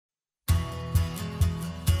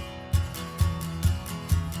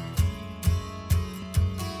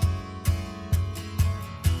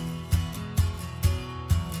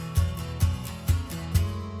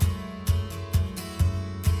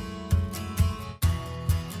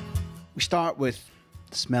We start with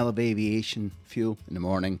the smell of aviation fuel in the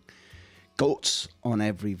morning, goats on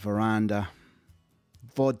every veranda,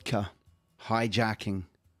 vodka, hijacking,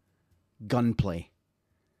 gunplay.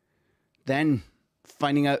 Then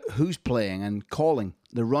finding out who's playing and calling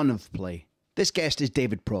the run of play. This guest is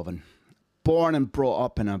David Provan, born and brought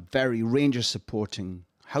up in a very Rangers supporting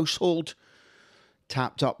household,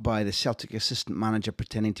 tapped up by the Celtic assistant manager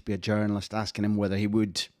pretending to be a journalist, asking him whether he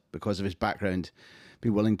would, because of his background, be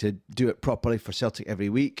willing to do it properly for Celtic every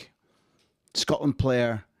week. Scotland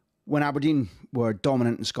player. When Aberdeen were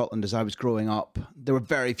dominant in Scotland as I was growing up, there were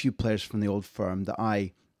very few players from the old firm that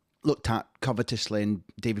I looked at covetously, and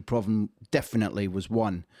David Provan definitely was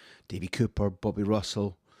one. Davy Cooper, Bobby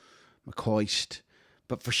Russell, McCoist,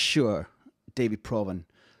 but for sure, David Provan,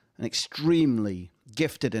 an extremely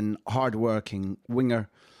gifted and hard-working winger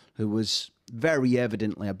who was very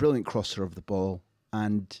evidently a brilliant crosser of the ball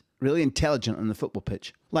and really intelligent on the football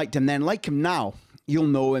pitch. Liked him then, like him now. You'll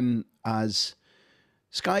know him as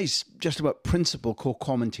Sky's just about principal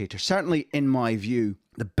co-commentator. Certainly, in my view,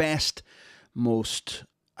 the best, most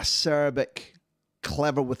acerbic,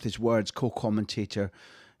 clever with his words co-commentator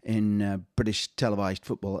in British televised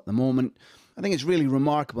football at the moment. I think it's really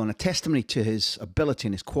remarkable and a testimony to his ability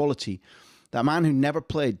and his quality that a man who never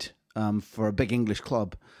played for a big English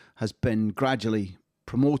club has been gradually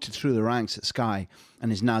promoted through the ranks at Sky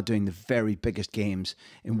and is now doing the very biggest games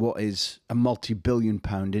in what is a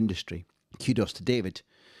multi-billion-pound industry. Kudos to David.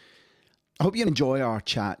 I hope you enjoy our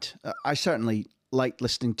chat. I certainly like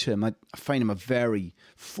listening to him. I find him a very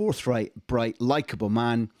forthright, bright, likeable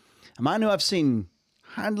man. A man who I've seen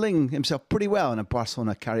handling himself pretty well in a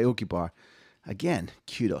Barcelona karaoke bar. Again,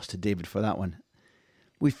 kudos to David for that one.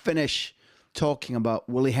 We finish talking about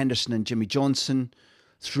Willie Henderson and Jimmy Johnson.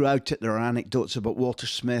 Throughout it, there are anecdotes about Walter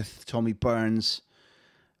Smith, Tommy Burns,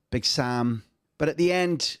 Big Sam. But at the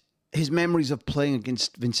end, his memories of playing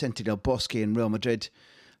against Vicente Del Bosque in Real Madrid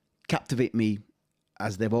captivate me,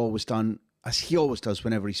 as they've always done, as he always does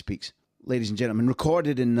whenever he speaks. Ladies and gentlemen,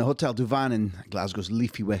 recorded in the Hotel du Van in Glasgow's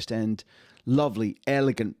leafy West End. Lovely,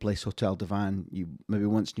 elegant place, Hotel du Van. You maybe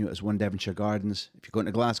once knew it as One Devonshire Gardens. If you're going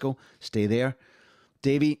to Glasgow, stay there.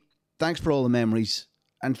 Davey, thanks for all the memories,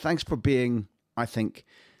 and thanks for being, I think,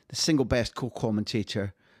 the single best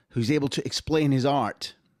co-commentator who's able to explain his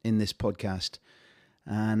art in this podcast.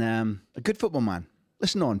 And a good football man.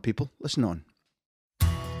 Listen on, people. Listen on.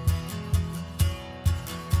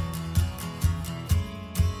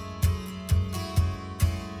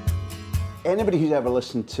 Anybody who's ever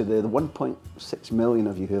listened to the 1.6 million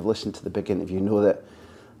of you who have listened to the big interview know that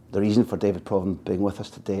the reason for David Provan being with us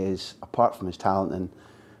today is, apart from his talent and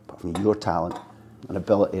apart from your talent and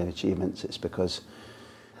ability and achievements, it's because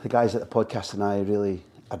the guys at the podcast and I really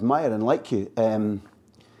admire and like you.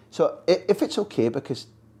 So if it's okay, because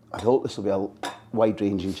I hope this will be a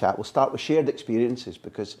wide-ranging chat, we'll start with shared experiences,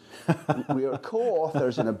 because we are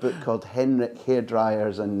co-authors in a book called Henrik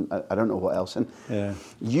Hairdryers and I don't know what else. And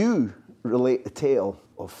you relate the tale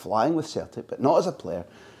of flying with Celtic, but not as a player,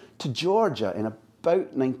 to Georgia in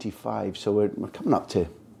about 95. So we're coming up to,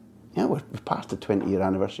 we're past the 20-year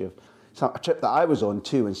anniversary of a trip that I was on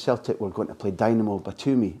too, when Celtic were going to play Dynamo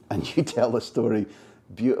Batumi, and you tell the story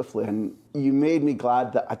beautifully, and you made me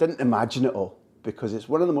glad that I didn't imagine it all, because it's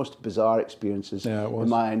one of the most bizarre experiences in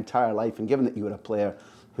my entire life. And given that you were a player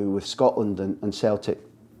who, with Scotland and Celtic,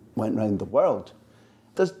 went round the world,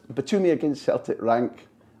 does Batumi against Celtic rank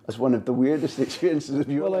as one of the weirdest experiences of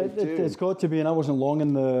your life too? It's got to be, and I wasn't long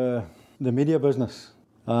in the media business,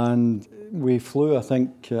 and we flew. I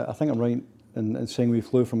think I'm right in saying we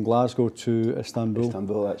flew from Glasgow to Istanbul.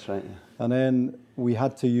 Istanbul, that's right. Yeah. And then we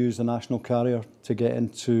had to use the national carrier to get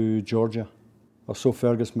into Georgia, or so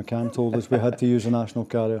Fergus McCann told us. We had to use a national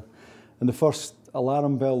carrier, and the first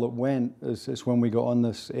alarm bell that went is when we got on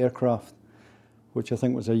this aircraft, which I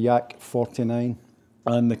think was a Yak 49.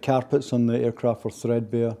 And the carpets on the aircraft were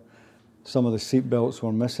threadbare. Some of the seat belts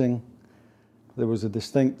were missing. There was a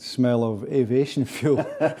distinct smell of aviation fuel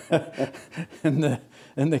in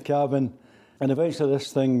the cabin. And eventually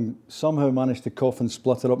this thing somehow managed to cough and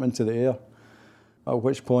splutter up into the air, at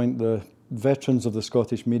which point the veterans of the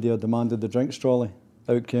Scottish media demanded the drinks trolley.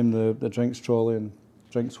 Out came the drinks trolley and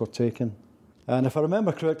drinks were taken. And if I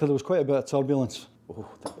remember correctly, there was quite a bit of turbulence. Oh,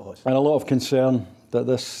 that was. And a lot of concern that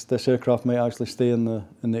this aircraft might actually stay in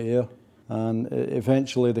the air. And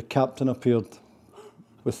eventually the captain appeared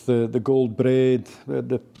with the gold braid,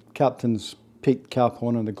 the captain's peaked cap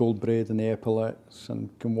on and the gold braid and the epaulettes, and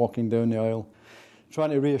came walking down the aisle,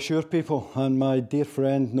 trying to reassure people. And my dear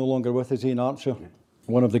friend, no longer with us, Ian Archer,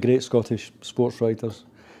 one of the great Scottish sports writers,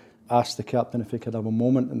 asked the captain if he could have a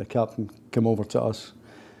moment, and the captain came over to us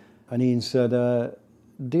And Ian said,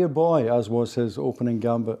 dear boy, as was his opening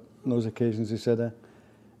gambit on those occasions, he said,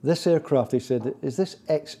 this aircraft, he said, is this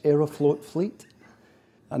ex-Aeroflot fleet?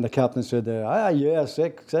 And the captain said, yes,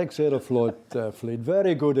 ex-Aeroflot fleet,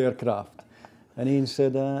 very good aircraft. And Ian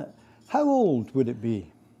said, how old would it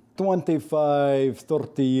be? 25,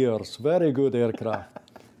 30 years, very good aircraft.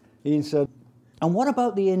 Ian said, and what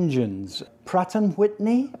about the engines? Pratt &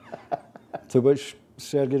 Whitney? To which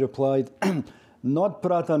Sergei replied, not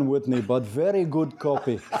Pratt & Whitney, but very good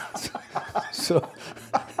copy. So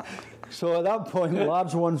at that point,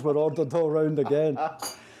 large ones were ordered all round again.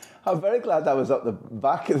 I'm very glad I was up the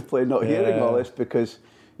back of the plane not hearing all this, because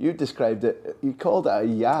you described it, you called it a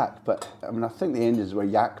yak, but I mean, I think the engines were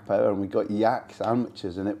yak power, and we got yak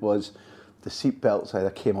sandwiches, and it was the seatbelts either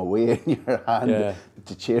came away in your hand,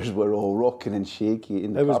 the chairs were all rocking and shaky,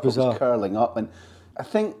 and the carpet was curling up. And I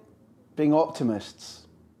think, being optimists,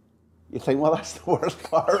 you think, well, that's the worst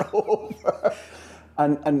part over.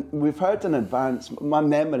 And we've heard in advance, my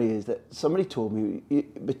memory is that somebody told me,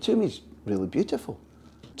 Batumi's really beautiful.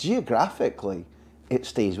 Geographically, it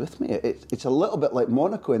stays with me. It's a little bit like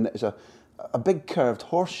Monaco in that it's a big curved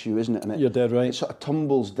horseshoe, isn't it? And You're dead right. It sort of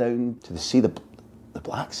tumbles down to the sea, the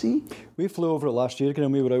Black Sea. We flew over it last year,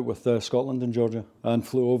 and we were out with Scotland and Georgia and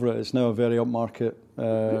flew over it. It's now a very upmarket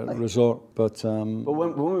resort. But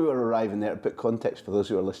when we were arriving there, to put context for those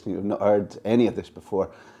who are listening who have not heard any of this before,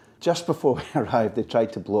 just before we arrived, they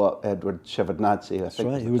tried to blow up Edward Shevardnadze. I think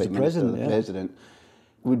right. He was the president.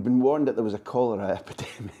 We'd been warned that there was a cholera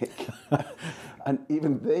epidemic, and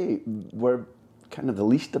even they were kind of the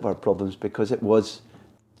least of our problems, because it was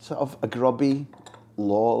sort of a grubby,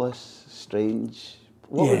 lawless, strange.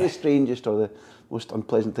 What were the strangest or the most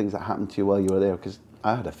unpleasant things that happened to you while you were there? Because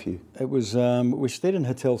I had a few. It was we stayed in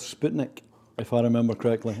Hotel Sputnik, if I remember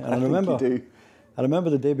correctly, and I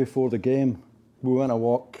remember the day before the game, we went a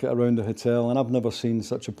walk around the hotel, and I've never seen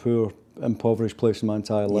such a poor, impoverished place in my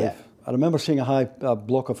entire life. Yeah. I remember seeing a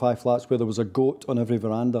block of high flats where there was a goat on every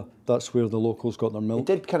veranda. That's where the locals got their milk. It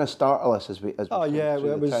did kind of startle us as we it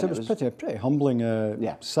was pretty humbling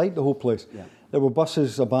sight, the whole place. Yeah. There were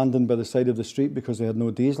buses abandoned by the side of the street because they had no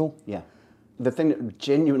diesel. Yeah. The thing that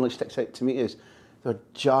genuinely sticks out to me is there are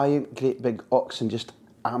giant, great big oxen just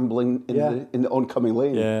ambling in the oncoming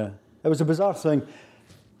lane. Yeah. It was a bizarre thing.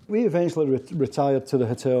 We eventually retired to the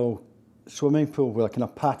hotel swimming pool with a kind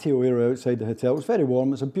of patio area outside the hotel. It was very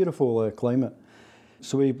warm. It's a beautiful climate.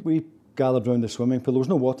 So we gathered around the swimming pool. There was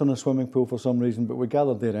no water in the swimming pool for some reason, but we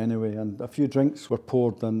gathered there anyway, and a few drinks were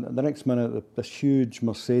poured, and the next minute this huge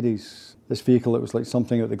Mercedes, this vehicle, it was like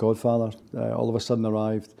something out of The Godfather, all of a sudden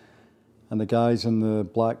arrived, and the guys in the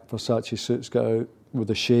black Versace suits got out with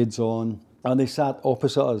the shades on, and they sat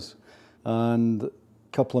opposite us, and a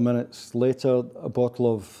couple of minutes later a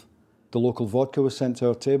bottle of the local vodka was sent to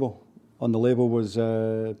our table. On the label was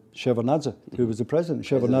Shevardnadze, who was the president.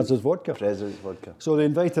 Shevardnadze's vodka. President's vodka. So they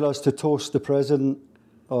invited us to toast the president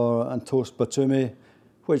and toast Batumi,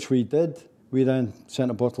 which we did. We then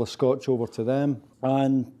sent a bottle of scotch over to them,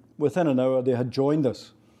 and within an hour they had joined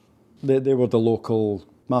us. They were the local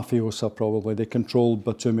mafiosa, probably. They controlled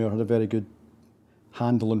Batumi, or had a very good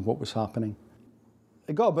handle on what was happening.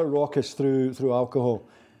 It got a bit raucous through alcohol.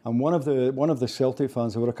 And one of the Celtic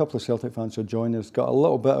fans, there were a couple of Celtic fans who joined us, got a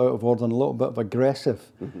little bit out of order and a little bit of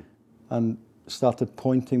aggressive, and started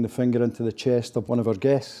pointing the finger into the chest of one of our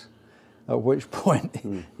guests, at which point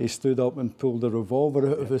he stood up and pulled a revolver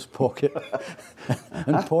out of his pocket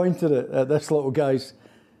and pointed it at this little guy's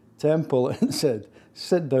temple and said,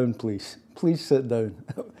 "Sit down, please. Please sit down."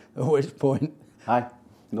 At which point,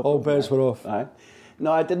 all bets were off.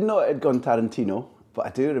 No, I didn't know it had gone Tarantino, but I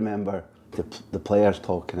do remember the players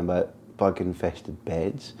talking about bug-infested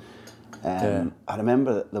beds. I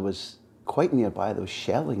remember that there was, quite nearby, there was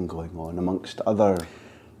shelling going on amongst other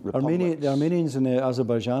republics. The Armenians and the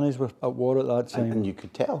Azerbaijanis were at war at that time. And you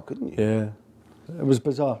could tell, couldn't you? Yeah. It was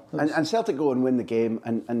bizarre. And Celtic go and win the game,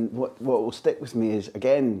 and what will stick with me is,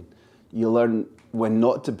 again, you learn when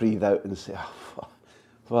not to breathe out and say, oh,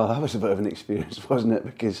 well, that was a bit of an experience, wasn't it?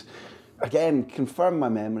 Because, again, confirm my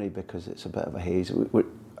memory, because it's a bit of a haze.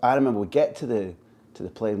 I remember we get to the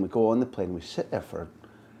plane, we go on the plane, we sit there for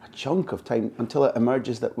a chunk of time until it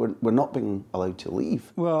emerges that we're not being allowed to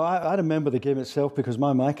leave. Well, I remember the game itself because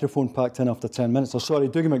my microphone packed in after 10 minutes.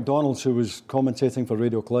 Dougie McDonald's, who was commentating for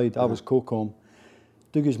Radio Clyde, I was co-com.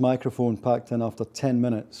 Dougie's microphone packed in after 10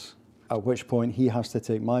 minutes, at which point he has to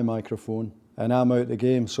take my microphone, and I'm out the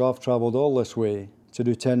game. So I've travelled all this way to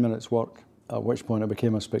do 10 minutes work, at which point I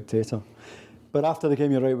became a spectator. But after the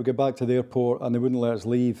game, you're right, we got back to the airport and they wouldn't let us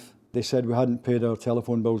leave. They said we hadn't paid our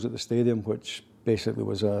telephone bills at the stadium, which basically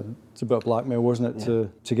it's a bit of blackmail, wasn't it,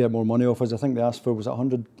 to get more money off us. I think they asked for, was it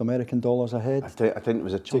 $100 American a head? I think it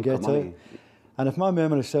was a chunk of money. Out. And if my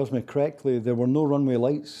memory serves me correctly, there were no runway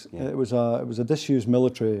lights. Yeah. It was a disused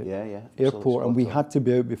military airport, and we had to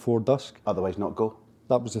be out before dusk. Otherwise not go.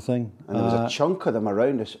 That was the thing. And there was a chunk of them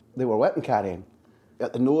around us. They were weapon carrying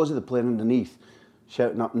at the nose of the plane underneath,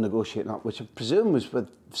 shouting up and negotiating up, which I presume was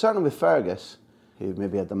certainly with Fergus, who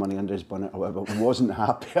maybe had the money under his bonnet or whatever, but wasn't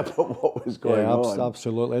happy about what was going on.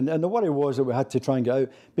 Absolutely. And the worry was that we had to try and get out.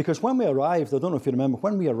 Because when we arrived, I don't know if you remember,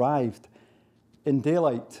 when we arrived in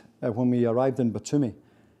daylight, when we arrived in Batumi,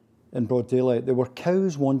 in broad daylight, there were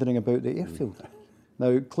cows wandering about the airfield.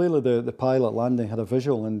 Now, clearly the pilot landing had a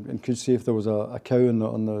visual and could see if there was a cow on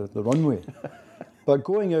the runway. But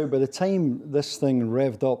going out, by the time this thing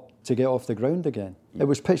revved up to get off the ground again, it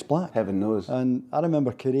was pitch black. Heaven knows. And I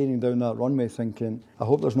remember careening down that runway thinking, I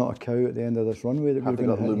hope there's not a cow at the end of this runway that we're going to hit.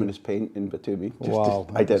 Have they got luminous paint in Batumi just to Wow,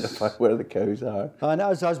 identify where the cows are? And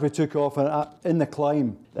as we took off, and in the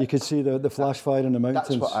climb, you could see the flash fire in the mountains.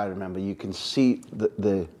 That's what I remember. You can see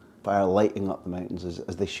the fire lighting up the mountains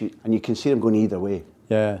as they shoot, and you can see them going either way.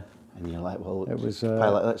 Yeah. And you're like, well, it was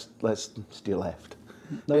pilot, let's steer left.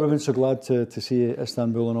 Never been so glad to see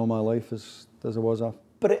Istanbul in all my life as I was after.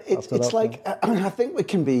 But it's like, I think we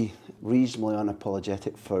can be reasonably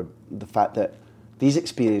unapologetic for the fact that these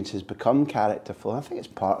experiences become characterful. I think it's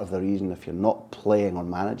part of the reason, if you're not playing or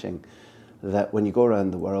managing, that when you go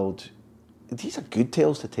around the world, these are good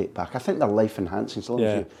tales to take back. I think they're life enhancing as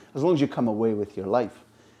long as you come away with your life.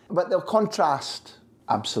 But they'll contrast,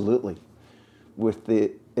 absolutely, with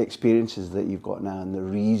the experiences that you've got now, and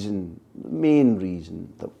the main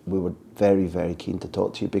reason that we were very, very keen to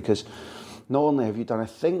talk to you, because not only have you done, I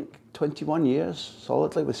think, 21 years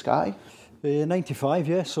solidly with Sky. 95,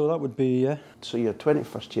 yeah, so that would be, yeah. So your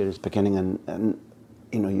 21st year is beginning, and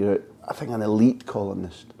you know, you're, I think, an elite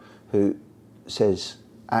columnist who says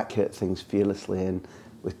accurate things fearlessly and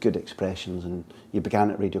with good expressions, and you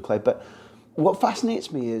began at Radio Clyde. But what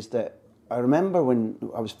fascinates me is that I remember when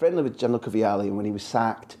I was friendly with Gianluca Vialli, and when he was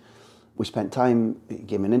sacked, we spent time, he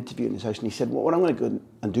gave me an interview in his house, and he said, well, what I'm going to go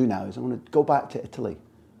and do now is I'm going to go back to Italy.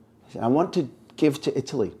 He said, I want to give to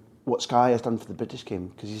Italy what Sky has done for the British game.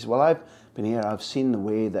 Because he said, well, I've been here, I've seen the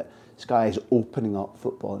way that Sky is opening up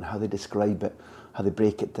football and how they describe it, how they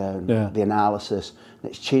break it down, the analysis, and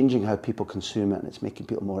it's changing how people consume it, and it's making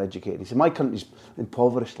people more educated. He said, my country's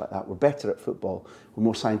impoverished like that. We're better at football, we're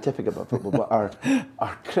more scientific about football, but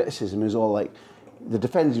our criticism is all like, the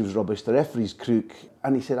defence was rubbish, the referee's crook.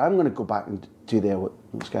 And he said, I'm going to go back and do there with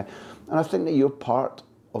Sky. And I think that you're part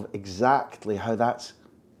of exactly how that's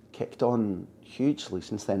kicked on hugely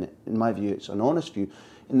since then. In my view, it's an honest view,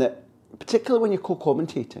 in that, particularly when you're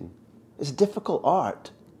co-commentating, it's a difficult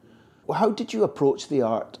art. Well, how did you approach the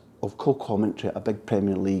art of co-commentary at a big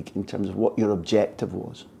Premier League in terms of what your objective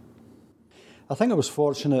was? I think I was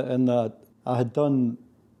fortunate in that I had done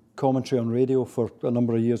commentary on radio for a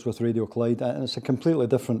number of years with Radio Clyde, and it's a completely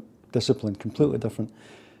different discipline, completely different.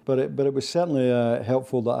 But it was certainly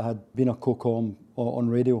helpful that I had been a co-com on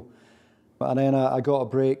radio. And then I got a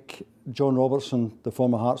break. John Robertson, the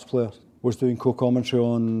former Hearts player, was doing co-commentary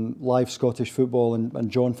on live Scottish football, and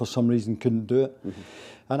John, for some reason, couldn't do it. Mm-hmm.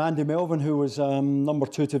 And Andy Melvin, who was number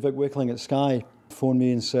 2 to Vic Wakeling at Sky, phoned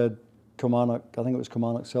me and said, Kilmarnock, I think it was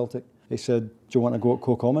Kilmarnock Celtic, he said, do you want to go at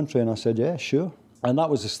co-commentary? And I said, yeah, sure. And that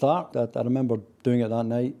was the start. I remember doing it that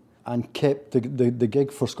night and kept the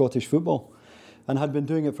gig for Scottish football, and had been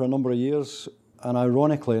doing it for a number of years. And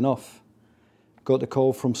ironically enough, got the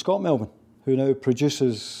call from Scott Melvin, who now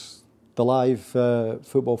produces the live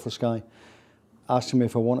football for Sky, asking me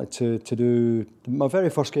if I wanted to do... My very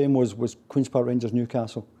first game was Queen's Park Rangers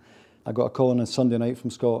Newcastle. I got a call on a Sunday night from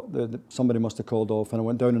Scott. Somebody must have called off, and I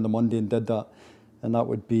went down on the Monday and did that. And that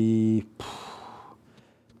would be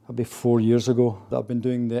 4 years ago that I've been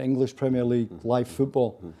doing the English Premier League live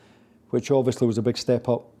football, which obviously was a big step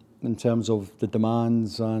up in terms of the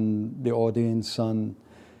demands and the audience and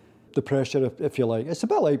the pressure, if you like. It's a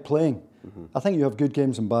bit like playing. I think you have good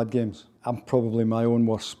games and bad games. I'm probably my own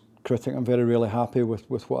worst critic. I'm very rarely happy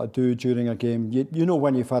with what I do during a game. You know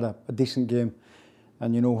when you've had a decent game,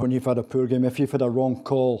 and you know when you've had a poor game. If you've had a wrong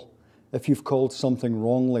call, if you've called something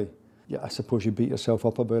wrongly, yeah, I suppose you beat yourself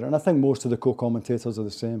up about it. And I think most of the co-commentators are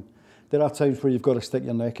the same. There are times where you've got to stick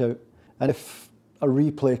your neck out. And if a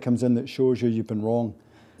replay comes in that shows you've been wrong,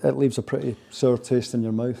 it leaves a pretty sour taste in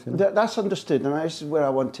your mouth. You know? That's understood, and this is where I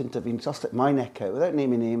want to intervene, because I'll stick my neck out, without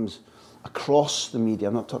naming names, across the media.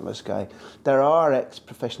 I'm not talking about Sky. There are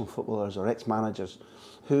ex-professional footballers or ex-managers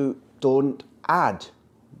who don't add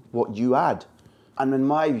what you add. And in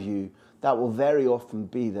my view, that will very often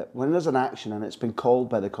be that when there's an action and it's been called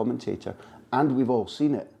by the commentator and we've all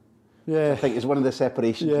seen it, yeah. I think is one of the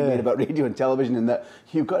separations you made about radio and television, in that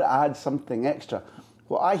you've got to add something extra.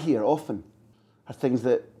 What I hear often are things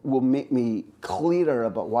that will make me clearer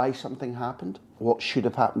about why something happened, what should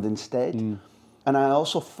have happened instead. And I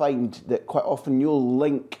also find that quite often you'll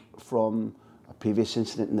link from a previous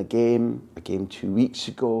incident in the game, a game 2 weeks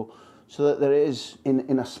ago, so that there is,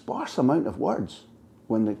 in a sparse amount of words,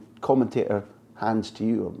 when the commentator hands to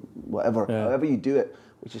you, or whatever, however you do it,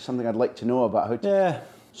 which is something I'd like to know about how to... Yeah.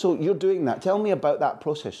 So you're doing that. Tell me about that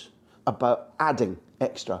process, about adding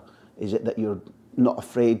extra. Is it that you're not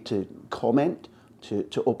afraid to comment,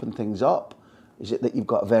 to open things up? Is it that you've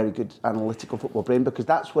got a very good analytical football brain? Because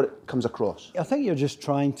that's what it comes across. I think you're just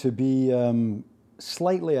trying to be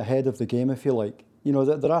slightly ahead of the game, if you like. You know,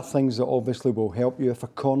 there are things that obviously will help you. If a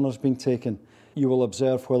corner's been taken, you will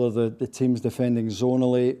observe whether the team's defending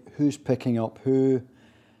zonally, who's picking up who,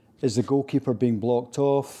 is the goalkeeper being blocked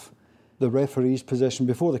off, the referee's position.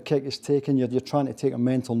 Before the kick is taken, you're trying to take a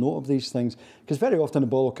mental note of these things, because very often the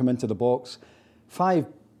ball will come into the box, 5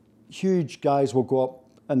 huge guys will go up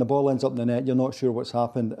and the ball ends up in the net, you're not sure what's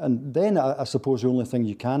happened. And then I suppose the only thing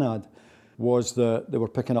you can add was that they were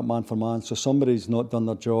picking up man for man, so somebody's not done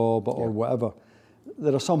their job or whatever.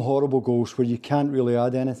 There are some horrible goals where you can't really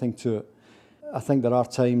add anything to it. I think there are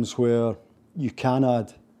times where you can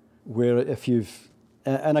add, where if you've...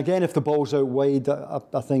 And again, if the ball's out wide,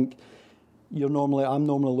 I think I'm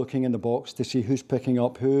normally looking in the box to see who's picking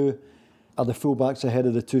up who. Are the full-backs ahead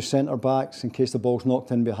of the 2 centre-backs in case the ball's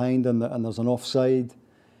knocked in behind and there's an offside?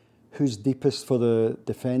 Who's deepest for the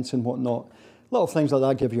defence and whatnot? Little things like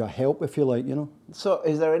that give you a help, if you like, you know. So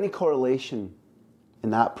is there any correlation in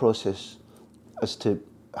that process as to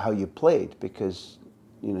how you played? Because,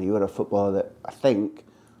 you know, you were a footballer that I think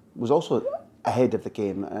was also ahead of the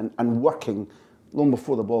game and working long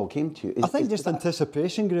before the ball came to you. I think just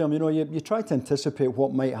anticipation, Graham. You know, you try to anticipate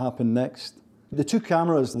what might happen next. The 2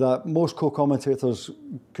 cameras that most co-commentators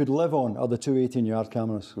could live on are the 2 18-yard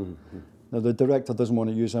cameras. Mm-hmm. Now, the director doesn't want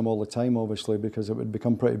to use them all the time, obviously, because it would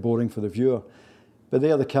become pretty boring for the viewer. But they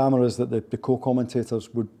are the cameras that the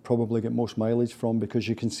co-commentators would probably get most mileage from, because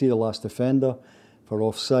you can see the last defender for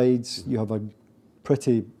offsides. You have a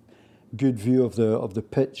pretty good view of the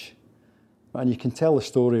pitch, and you can tell the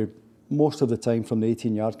story most of the time from the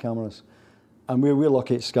 18-yard cameras. And we're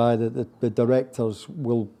lucky at Sky that the directors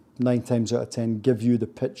will 9 times out of 10 give you the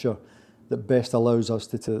picture that best allows us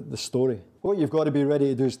to tell the story. What you've got to be ready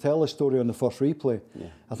to do is tell the story on the first replay. Yeah.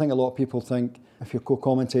 I think a lot of people think if you're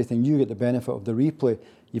co-commentating, you get the benefit of the replay.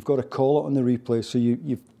 You've got to call it on the replay, so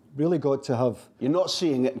you've really got to have... You're not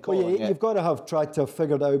seeing it and calling it. You've got to have tried to have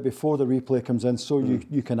figured it out before the replay comes in, so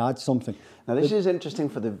you can add something. Now this is interesting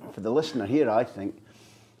for the listener here, I think.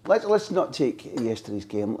 Let's not take yesterday's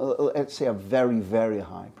game. Let's say a very, very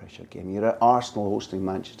high pressure game. You're at Arsenal hosting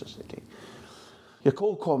Manchester City. You're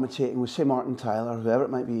co-commentating with, say, Martin Tyler, whoever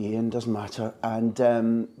it might be, Ian, doesn't matter,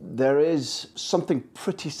 and there is something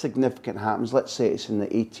pretty significant happens. Let's say it's in the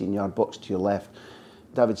 18-yard box to your left.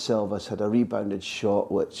 David Silva's had a rebounded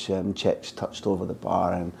shot which Czech's touched over the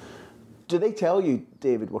bar. And do they tell you,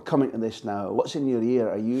 David, we're coming to this now? What's in your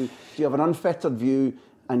ear? Do you have an unfettered view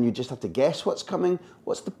and you just have to guess what's coming?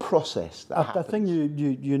 What's the process that happens? I think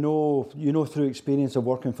you know through experience of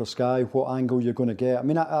working for Sky what angle you're going to get. I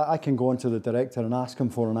mean, I can go on to the director and ask him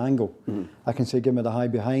for an angle. Mm-hmm. I can say, give me the high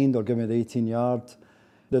behind or give me the 18-yard.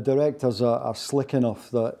 The directors are slick enough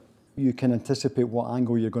that you can anticipate what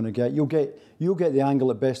angle you're going to get. You'll get the angle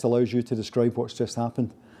that best allows you to describe what's just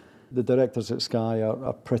happened. The directors at Sky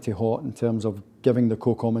are pretty hot in terms of giving the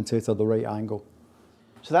co-commentator the right angle.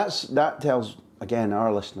 So that tells, again,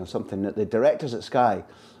 our listeners something, that the directors at Sky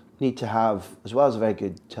need to have, as well as a very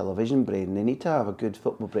good television brain, they need to have a good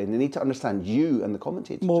football brain. They need to understand you and the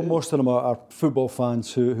commentators too. Most of them are football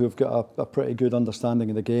fans who have got a pretty good understanding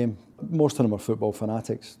of the game. Most of them are football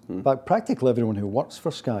fanatics. But practically everyone who works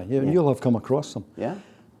for Sky, you'll have come across them. Yeah.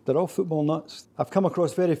 They're all football nuts. I've come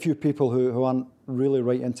across very few people who aren't really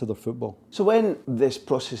right into their football. So when this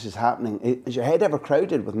process is happening, is your head ever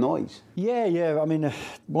crowded with noise? Yeah. I mean,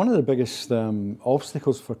 one of the biggest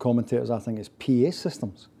obstacles for commentators, I think, is PA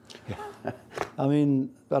systems. I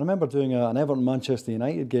mean, I remember doing an Everton-Manchester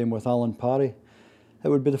United game with Alan Parry. It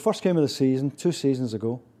would be the first game of the season, 2 seasons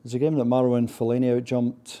ago. It was a game that Marwan Fellaini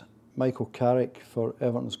out-jumped Michael Carrick for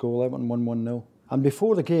Everton's goal. Everton won 1-0. And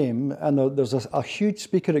before the game, and there's a huge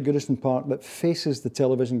speaker at Goodison Park that faces the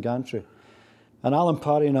television gantry. And Alan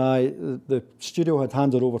Parry and I, the studio had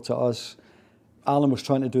handed over to us. Alan was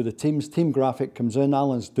trying to do the teams. Team graphic comes in,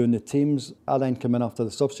 Alan's doing the teams. I then come in after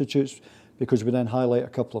the substitutes because we then highlight a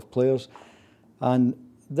couple of players. And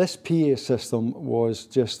this PA system was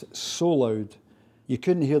just so loud. You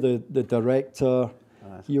couldn't hear the director.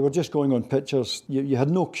 You were just going on pictures. You had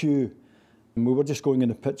no cue. And we were just going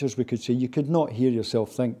into pictures we could see. You could not hear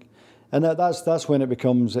yourself think. And that's when it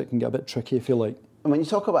can get a bit tricky, if you like. And when you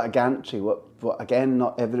talk about a gantry, what again,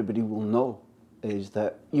 not everybody will know, is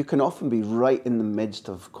that you can often be right in the midst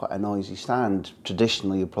of quite a noisy stand.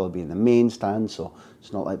 Traditionally, you'll probably be in the main stand, so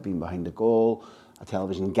it's not like being behind a goal. A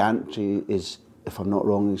television gantry is, if I'm not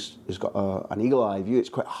wrong, has got an eagle eye view. It's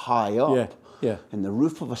quite high up in the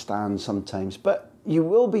roof of a stand sometimes. But you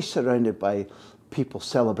will be surrounded by people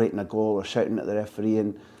celebrating a goal or shouting at the referee.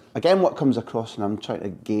 And again, what comes across, and I'm trying to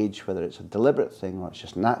gauge whether it's a deliberate thing or it's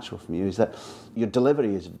just natural from you, is that your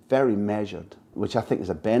delivery is very measured, which I think is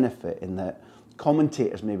a benefit in that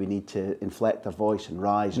commentators maybe need to inflect their voice and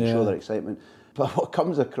rise and show their excitement. But what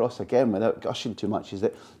comes across, again, without gushing too much, is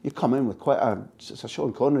that you come in with it's a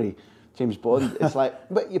Sean Connery, James Bond. It's like,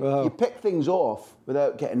 but you pick things off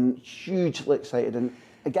without getting hugely excited. And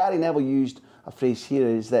Gary Neville used a phrase here,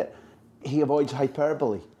 is that he avoids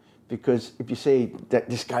hyperbole. Because if you say that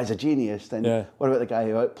this guy's a genius, then what about the guy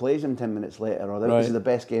who outplays him 10 minutes later, or this is the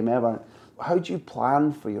best game ever? How do you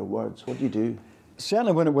plan for your words? What do you do?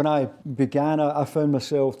 Certainly when I began, I found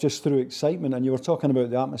myself just through excitement, and you were talking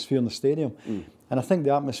about the atmosphere in the stadium. And I think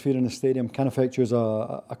the atmosphere in the stadium can affect you as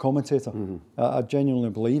a commentator. I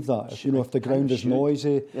genuinely believe that. If the ground is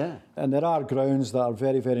noisy, and there are grounds that are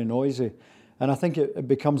very, very noisy, and I think it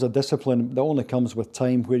becomes a discipline that only comes with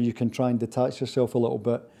time, where you can try and detach yourself a little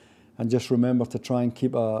bit and just remember to try and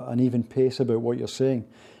keep an even pace about what you're saying.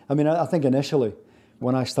 I mean, I think initially,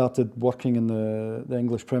 when I started working in the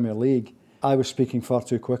English Premier League, I was speaking far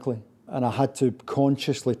too quickly, and I had to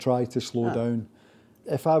consciously try to slow down.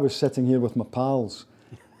 If I was sitting here with my pals,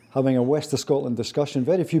 having a West of Scotland discussion,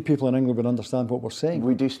 very few people in England would understand what we're saying.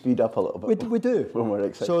 We do speed up a little bit. We do. When we're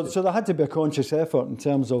excited. So there had to be a conscious effort in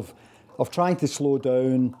terms of trying to slow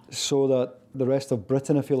down so that the rest of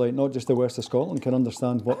Britain, if you like, not just the West of Scotland, can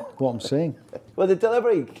understand what I'm saying. Well, the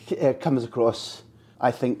delivery comes across, I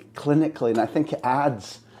think, clinically, and I think it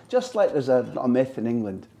adds. Just like there's a myth in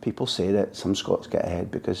England, people say that some Scots get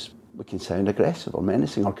ahead because we can sound aggressive or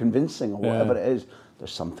menacing or convincing or whatever it is.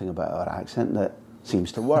 There's something about our accent that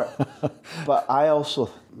seems to work. But I also,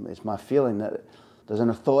 it's my feeling that there's an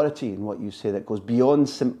authority in what you say that goes beyond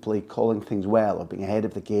simply calling things well or being ahead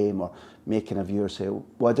of the game or making a viewer say,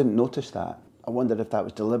 well, I didn't notice that. I wondered if that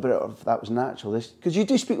was deliberate or if that was natural. Because you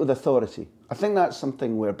do speak with authority. I think that's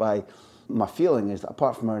something whereby my feeling is that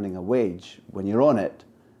apart from earning a wage, when you're on it,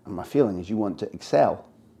 and my feeling is you want to excel.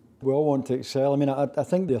 We all want to excel. I mean, I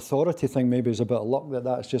think the authority thing maybe is a bit of luck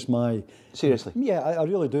that's just my... Seriously? Yeah, I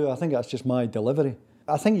really do. I think that's just my delivery.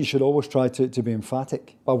 I think you should always try to be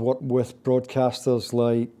emphatic. I've worked with broadcasters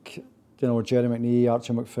like, Jerry McNee,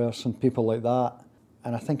 Archie McPherson, people like that.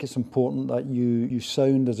 And I think it's important that you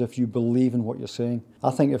sound as if you believe in what you're saying. I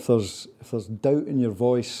think if there's doubt in your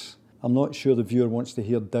voice, I'm not sure the viewer wants to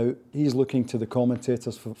hear doubt. He's looking to the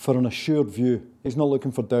commentators for an assured view. He's not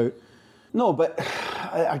looking for doubt. No, but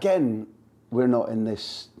again, we're not in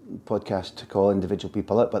this podcast to call individual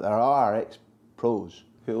people out, but there are ex-pros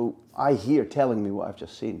who I hear telling me what I've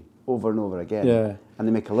just seen over and over again, and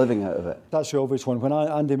they make a living out of it. That's the obvious one. When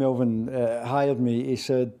Andy Melvin hired me, he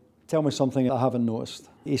said, tell me something I haven't noticed.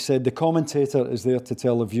 He said, the commentator is there to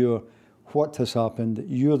tell the viewer what has happened.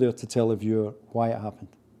 You're there to tell the viewer why it happened.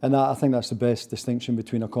 And I think that's the best distinction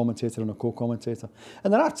between a commentator and a co-commentator.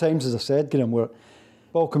 And there are times, as I said, Graham, where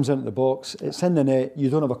ball comes into the box, it's in the net, you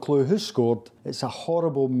don't have a clue who scored, it's a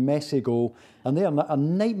horrible, messy goal, and they are a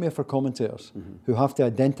nightmare for commentators who have to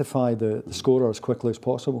identify the scorer as quickly as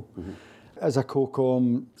possible. As a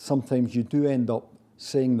co-com, sometimes you do end up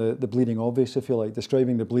saying the bleeding obvious, if you like,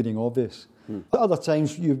 describing the bleeding obvious. But other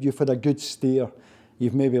times you've had a good steer,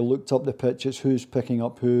 you've maybe looked up the pitch, it's who's picking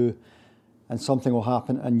up who, and something will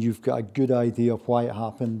happen, and you've got a good idea of why it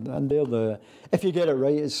happened. And if you get it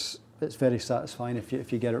right, it's very satisfying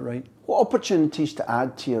if you get it right. What opportunities to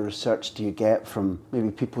add to your research do you get from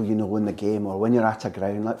maybe people you know in the game or when you're at a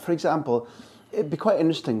ground? Like, for example, it'd be quite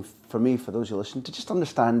interesting for me, for those who listen, to just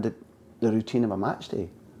understand the routine of a match day,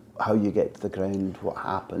 how you get to the ground, what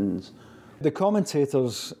happens. The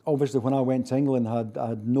commentators, obviously, when I went to England, I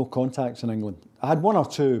had no contacts in England. I had one or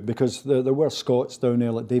two because there were Scots down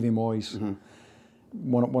there, like Davy Moyes,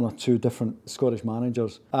 one or two different Scottish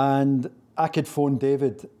managers. And I could phone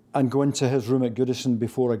David and go into his room at Goodison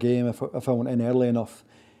before a game. If I went in early enough,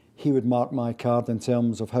 he would mark my card in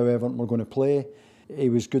terms of how Everton were going to play. He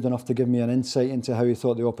was good enough to give me an insight into how he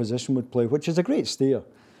thought the opposition would play, which is a great steer.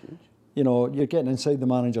 You know, you're getting inside the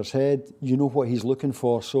manager's head. You know what he's looking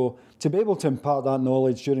for. So to be able to impart that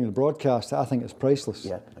knowledge during the broadcast, I think it's priceless.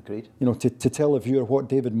 Yeah, agreed. You know, to tell the viewer what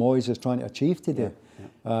David Moyes is trying to achieve today.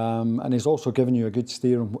 And he's also given you a good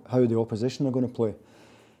steer on how the opposition are going to play.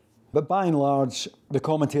 But by and large, the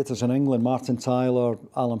commentators in England, Martin Tyler,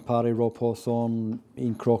 Alan Parry, Rob Hawthorne,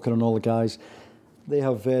 Ian Crocker and all the guys, they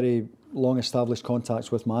have very long-established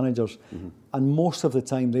contacts with managers. And most of the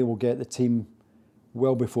time they will get the team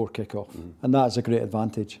well before kick-off. And that is a great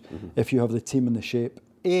advantage if you have the team in the shape.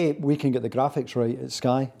 A, we can get the graphics right at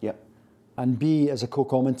Sky. Yep. And B, as a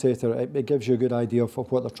co-commentator, it gives you a good idea of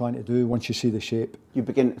what they're trying to do once you see the shape. You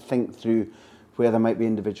begin to think through where there might be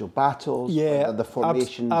individual battles, whether the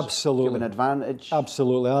formations give an advantage.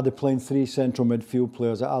 Absolutely. Are they playing 3 central midfield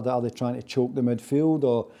players? Are they trying to choke the midfield,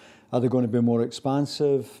 or are they going to be more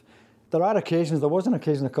expansive? There are occasions, there was an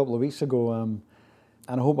occasion a couple of weeks ago, and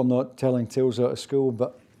I hope I'm not telling tales out of school,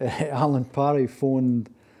 but Alan Parry phoned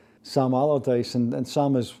Sam Allardyce, and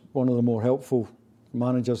Sam is one of the more helpful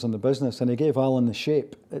managers in the business, and he gave Alan the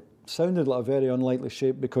shape. It sounded like a very unlikely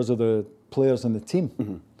shape because of the players in the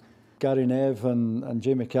team. Gary Nev and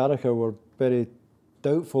Jamie Carragher were very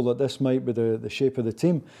doubtful that this might be the shape of the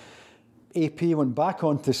team. AP went back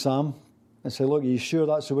on to Sam and said, look, are you sure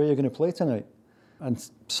that's the way you're going to play tonight? And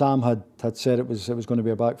Sam had said it was going to be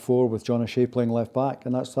a back 4 with John O'Shea playing left back,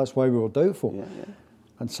 and that's why we were doubtful.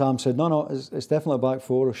 And Sam said, no, it's definitely a back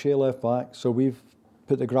 4, O'Shea left back, so we've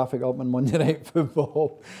put the graphic up on Monday Night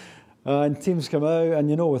Football. And teams come out, and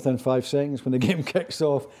you know within 5 seconds when the game kicks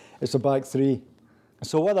off, it's a back 3.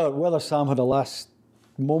 So whether Sam had a last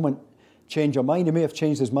moment change of mind, he may have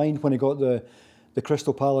changed his mind when he got the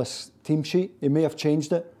Crystal Palace team sheet. He may have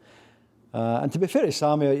changed it. And to be fair to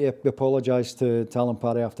Sam, he apologised to Alan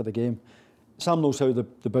Parry after the game. Sam knows how the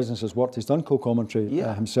business has worked. He's done co-commentary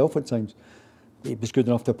himself at times. He was good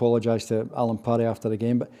enough to apologise to Alan Parry after the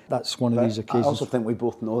game, but that's one of these occasions. I also think we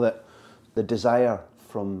both know that the desire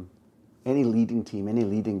from any leading team, any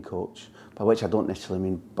leading coach, by which I don't necessarily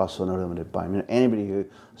mean Barcelona or Real Madrid, Bayern Munich, anybody who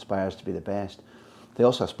aspires to be the best, they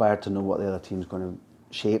also aspire to know what the other team's going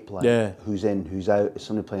to shape like, who's in, who's out, is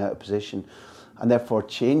somebody playing out of position, and therefore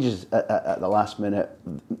changes at the last minute,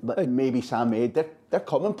 maybe Sam made, they're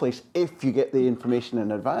commonplace if you get the information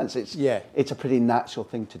in advance. It's a pretty natural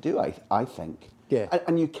thing to do, I think.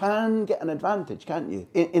 And you can get an advantage, can't you?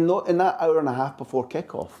 In that hour and a half before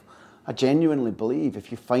kick-off, I genuinely believe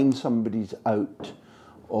if you find somebody's out,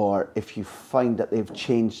 or if you find that they've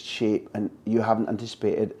changed shape and you haven't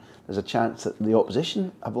anticipated, there's a chance that the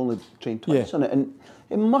opposition have only trained twice on it, and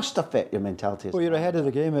it must affect your mentality. Well, you're ahead of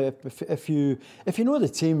the game. If you know the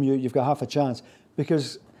team, you've got half a chance,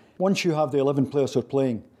 because once you have the 11 players who are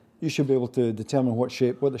playing, you should be able to determine what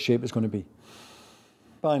the shape is going to be.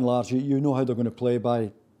 By and large, you know how they're going to play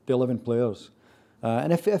by the 11 players.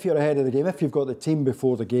 And if you're ahead of the game, if you've got the team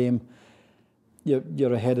before the game,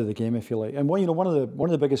 you're ahead of the game, if you like. And one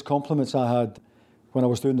of the biggest compliments I had when I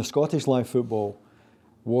was doing the Scottish live football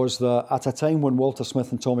was that at a time when Walter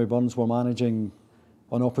Smith and Tommy Burns were managing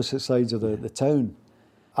on opposite sides of the town,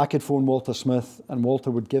 I could phone Walter Smith and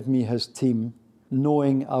Walter would give me his team,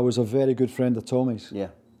 knowing I was a very good friend of Tommy's.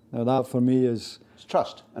 Now that for me is... It's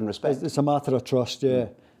trust and respect. It's a matter of trust, And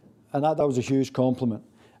that was a huge compliment.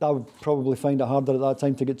 I would probably find it harder at that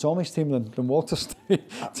time to get Tommy's team than Walter's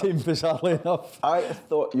team, bizarrely enough. I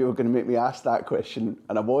thought you were going to make me ask that question,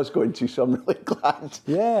 and I was going to, so I'm really glad.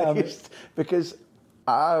 Because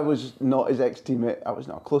I was not his ex-teammate. I was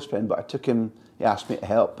not a close friend, but I took him. He asked me to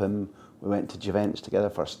help him. We went to Juventus together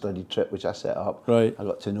for a study trip, which I set up. I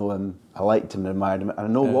got to know him. I liked him and admired him. And I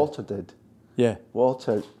know Walter did.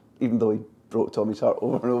 Walter, even though he broke Tommy's heart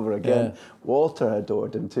over and over again, Walter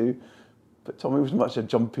adored him too. But Tommy was much a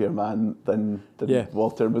jumpier man than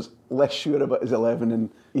Walter, was less sure about his 11, and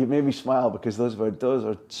he made me smile because those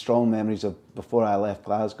are strong memories of before I left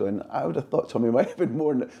Glasgow, and I would have thought Tommy might have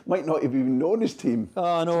been might not have even known his team. Oh,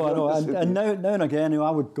 I know. And now and again, I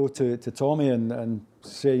would go to Tommy and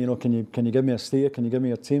say, can you give me a steer? Can you give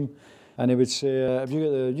me a team? And he would say, have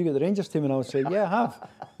you got the Rangers team? And I would say, yeah, I have.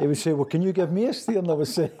 He would say, well, can you give me a steer? And I would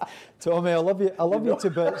say, Tommy, I love you to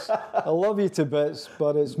bits. I love you to bits,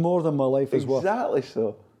 but it's more than my life is worth. Exactly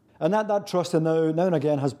so. And that trust now and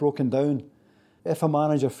again has broken down. If a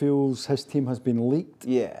manager feels his team has been leaked,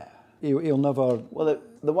 he'll never... Well,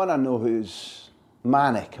 the one I know who's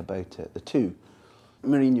manic about it, the two,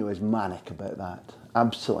 Mourinho is manic about that.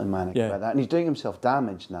 Absolutely manic about that. And he's doing himself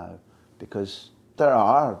damage now because there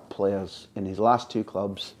are players in his last 2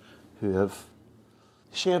 clubs who have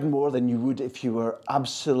shared more than you would if you were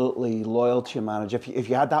absolutely loyal to your manager. If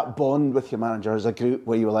you had that bond with your manager as a group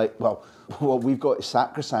where you were like, well, what we've got is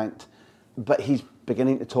sacrosanct. But he's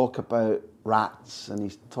beginning to talk about rats, and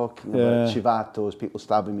he's talking about chivatos, people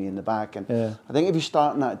stabbing me in the back. And I think if you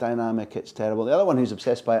start in that dynamic, it's terrible. The other one who's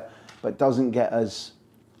obsessed by it, but doesn't get as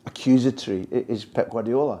accusatory, is Pep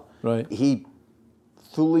Guardiola. Right. He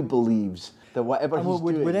fully believes that whatever he's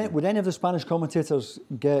doing... Would any of the Spanish commentators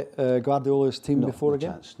get Guardiola's team before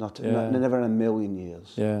again? Chance. Never in a million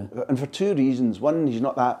years. Yeah. And for two reasons. One, he's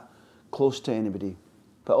not that close to anybody.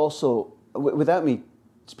 But also, without me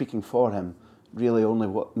speaking for him, really only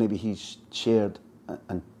what maybe he's shared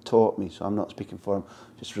and taught me, so I'm not speaking for him,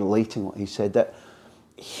 just relating what he said, that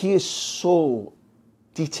he is so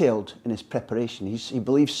detailed in his preparation. He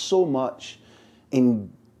believes so much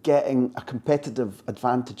in getting a competitive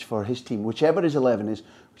advantage for his team, whichever his 11 is,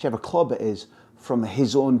 whichever club it is, from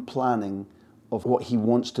his own planning of what he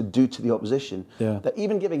wants to do to the opposition, that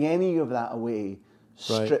even giving any of that away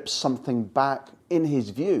strips something back in his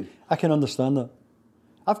view. I can understand that.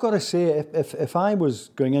 I've got to say, if I was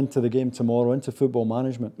going into the game tomorrow, into football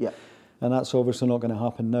management, and that's obviously not going to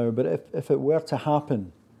happen now, but if it were to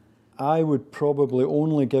happen, I would probably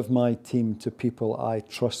only give my team to people I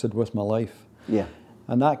trusted with my life. Yeah.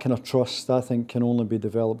 And that kind of trust, I think, can only be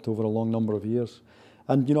developed over a long number of years.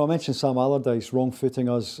 And, you know, I mentioned Sam Allardyce wrong-footing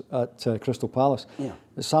us at Crystal Palace. Yeah.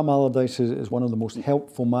 Sam Allardyce is one of the most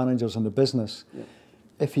helpful managers in the business. Yeah.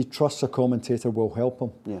 If he trusts a commentator, will help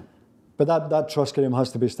him. Yeah. But that trust, Graham,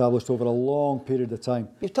 has to be established over a long period of time.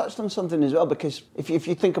 You've touched on something as well, because if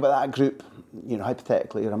you think about that group, you know,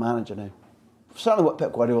 hypothetically, you're a manager now. Certainly what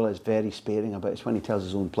Pep Guardiola is very sparing about is when he tells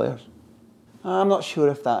his own players. I'm not sure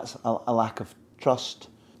if that's a lack of trust.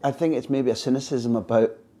 I think it's maybe a cynicism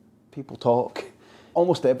about people talk.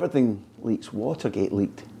 Almost everything leaks. Watergate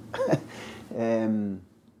leaked. I think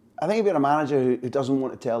if you're a manager who doesn't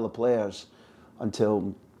want to tell the players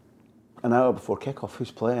until an hour before kickoff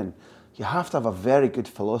who's playing, you have to have a very good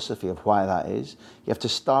philosophy of why that is. You have to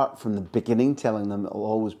start from the beginning telling them it'll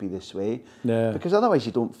always be this way, because otherwise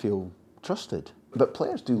you don't feel trusted. But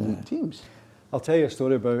players do lead teams. I'll tell you a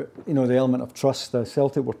story about, you know, the element of trust.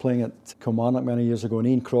 Celtic were playing at Kilmarnock many years ago, and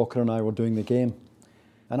Ian Crocker and I were doing the game.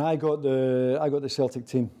 And I got the Celtic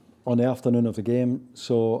team on the afternoon of the game,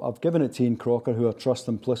 so I've given it to Ian Crocker, who I trust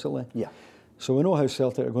implicitly. Yeah. So we know how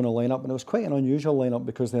Celtic are going to line up, and it was quite an unusual lineup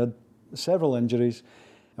because they had several injuries,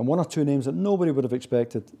 and one or two names that nobody would have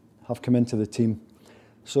expected have come into the team.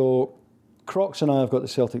 So Crocs and I have got the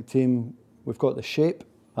Celtic team, we've got the shape,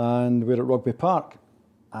 and we're at Rugby Park.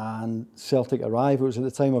 And Celtic arrived. It was at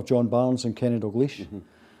the time of John Barnes and Kenny Dalglish. Mm-hmm.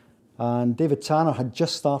 And David Tanner had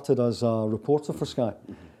just started as a reporter for Sky.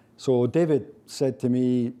 Mm-hmm. So David said to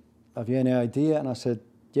me, have you any idea? And I said,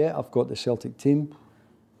 yeah, I've got the Celtic team.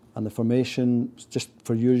 And the formation, just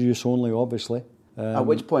for your use only, obviously. At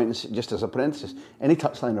which point, just as a parenthesis, any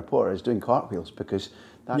touchline reporter is doing cartwheels because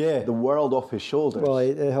that's the world off his shoulders. Well,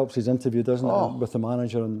 it helps his interview, doesn't it, with the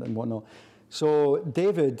manager and whatnot. So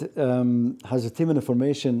David has a team in the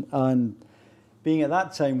formation, and being at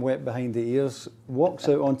that time wet behind the ears, walks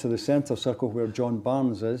out onto the centre circle where John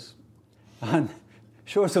Barnes is and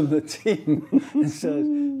shows him the team and says,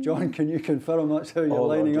 John, can you confirm that's how you're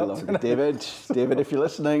lining up tonight? David, if you're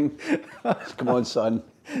listening, come on, son.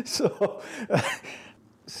 So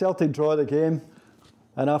Celtic draw the game,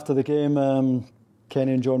 and after the game,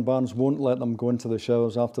 Kenny and John Barnes won't let them go into the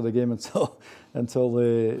showers after the game until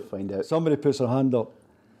they find out. Somebody puts their hand up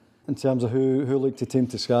in terms of who leaked the team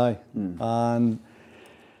to Sky. And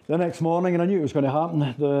the next morning, and I knew it was going to happen,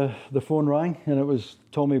 the phone rang, and it was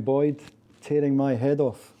Tommy Boyd tearing my head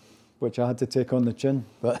off, which I had to take on the chin.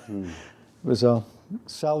 But it was a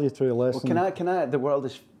salutary lesson. Well, can I? The world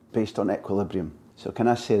is based on equilibrium. So can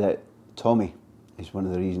I say that Tommy is one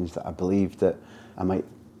of the reasons that I believe that I might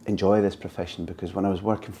enjoy this profession, because when I was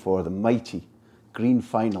working for the mighty Green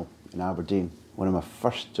Final in Aberdeen, one of my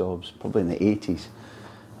first jobs, probably in the 80s,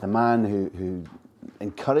 the man who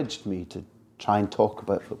encouraged me to try and talk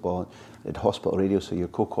about football at hospital radio, so your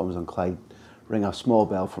co-coms on Clyde ring a small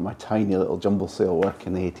bell for my tiny little jumble sale work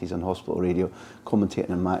in the 80s on hospital radio,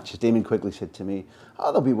 commentating on matches. Damien Quigley said to me,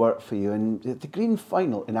 there'll be work for you. And the Green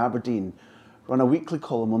Final in Aberdeen run a weekly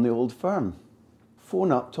column on the Old Firm.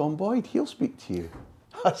 Phone up Tom Boyd, he'll speak to you.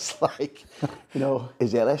 I was like,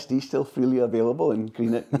 is LSD still freely available in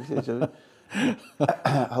Greenock?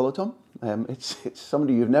 Hello, Tom. It's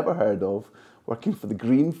somebody you've never heard of working for the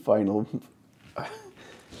Green Final.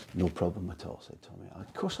 No problem at all, said Tommy.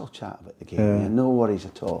 Of course I'll chat about the game. Yeah, no worries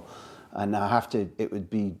at all. And it would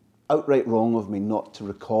be outright wrong of me not to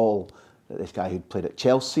recall that this guy who'd played at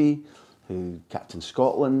Chelsea, who captained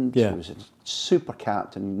Scotland, who was a super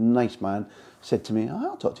captain, nice man, said to me,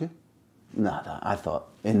 I'll talk to you. I thought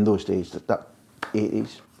in those days, that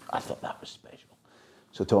 80s, I thought that was special.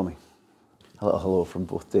 So Tommy, a little hello from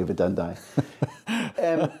both David and I.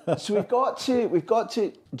 So we've got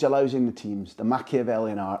to jalousing the teams, the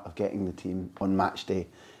Machiavellian art of getting the team on match day.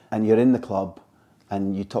 And you're in the club,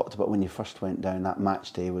 and you talked about when you first went down, that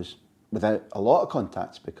match day was without a lot of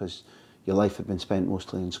contacts because your life had been spent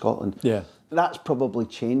mostly in Scotland. Yeah. That's probably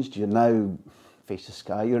changed. You're now face of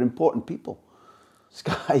Sky. You're important people.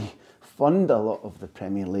 Sky fund a lot of the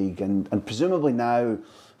Premier League, and presumably now,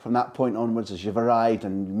 from that point onwards, as you've arrived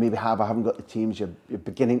and maybe haven't got the teams, you're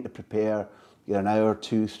beginning to prepare. You're an hour,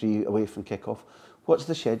 2, 3 away from kick-off. What's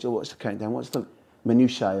the schedule? What's the countdown? What's the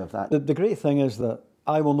minutiae of that? The great thing is that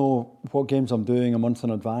I will know what games I'm doing a month in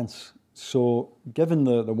advance. So given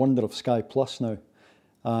the wonder of Sky Plus now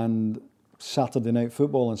and Saturday night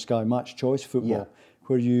football and Sky Match Choice football,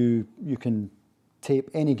 where you can tape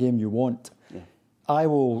any game you want, I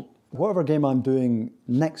will, whatever game I'm doing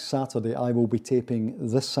next Saturday, I will be taping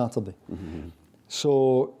this Saturday. Mm-hmm.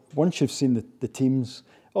 So once you've seen the teams,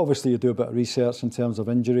 obviously you do a bit of research in terms of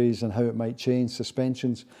injuries and how it might change,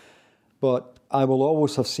 suspensions, but I will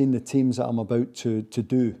always have seen the teams that I'm about to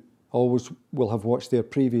do. Always will have watched their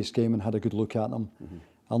previous game and had a good look at them. Mm-hmm.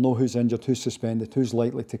 I'll know who's injured, who's suspended, who's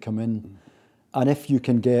likely to come in. Mm-hmm. And if you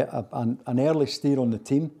can get an early steer on the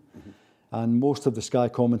team, and most of the Sky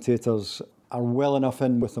commentators are well enough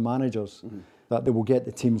in with the managers that they will get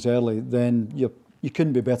the teams early, then you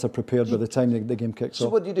couldn't be better prepared by the time the game kicks off. So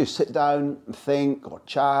what do you do? Sit down and think or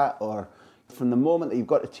chat, or from the moment that you've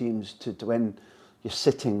got the teams to when you're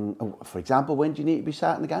sitting, for example, when do you need to be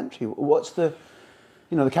sat in the gantry? What's the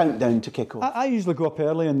countdown to kick off? I usually go up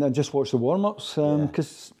early and just watch the warm-ups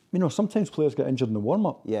because sometimes players get injured in the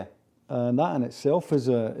warm-up. Yeah. And that in itself is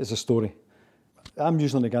a story. I'm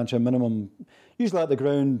usually in the gantry minimum, usually at the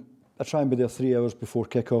ground. I try and be there 3 hours before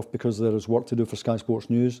kick-off because there is work to do for Sky Sports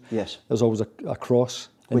News. Yes. There's always a cross.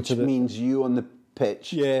 Which means you on the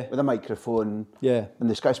pitch with a microphone. Yeah. And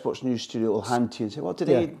the Sky Sports News studio will hand to you and say, well,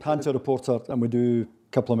 today... Yeah, hand to a reporter and we do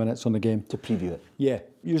a couple of minutes on the game. To preview it. Yeah.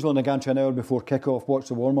 Usually in the gantry an hour before kick-off, watch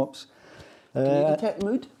the warm-ups. Can you detect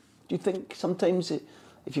mood? Do you think sometimes,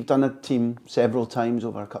 if you've done a team several times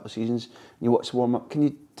over a couple of seasons, and you watch the warm-up, can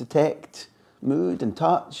you detect mood and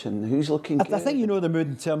touch and who's looking good? I think you know the mood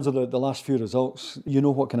in terms of the last few results. You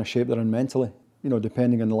know what kind of shape they're in mentally,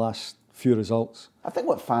 depending on the last few results. I think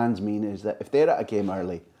what fans mean is that if they're at a game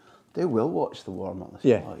early, they will watch the warm-up.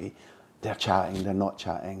 Yeah. They're chatting, they're not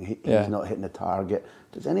chatting, he's not hitting the target.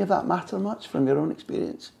 Does any of that matter much from your own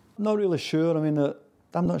experience? Not really sure. I mean,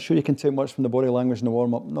 I'm not sure you can take much from the body language in the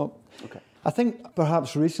warm-up. No. Okay. I think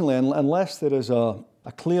perhaps recently, unless there is a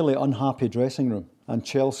clearly unhappy dressing room, and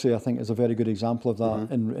Chelsea, I think, is a very good example of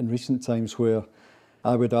that in recent times, where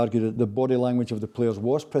I would argue that the body language of the players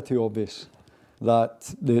was pretty obvious,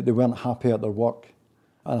 that they weren't happy at their work.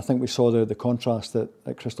 And I think we saw the contrast at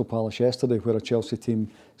Crystal Palace yesterday, where a Chelsea team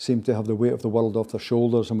seemed to have the weight of the world off their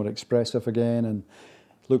shoulders and were expressive again and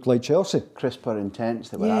looked like Chelsea. Crisper, intense,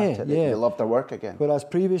 they were at it, they loved their work again. Whereas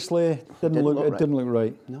previously, it didn't look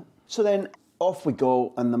right. No. So then, off we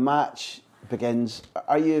go, and the match begins.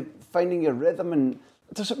 Are you finding your rhythm, and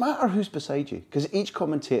does it matter who's beside you? Because each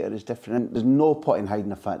commentator is different, and there's no point in hiding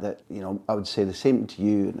the fact that, I would say the same to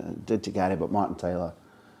you and I did to Gary, but Martin Tyler,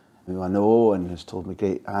 who I know and has told me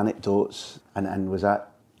great anecdotes, and was at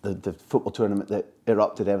the football tournament that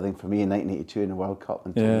erupted everything for me in 1982 in the World Cup,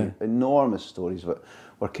 and told me enormous stories about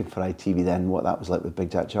working for ITV then, what that was like with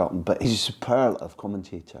Big Jack Charlton. But he's a superlative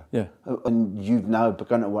commentator. Yeah. And you've now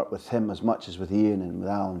begun to work with him as much as with Ian and with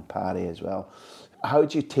Alan Parry as well. How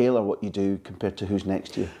do you tailor what you do compared to who's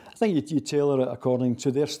next to you? I think you tailor it according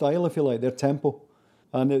to their style, if you like, their tempo.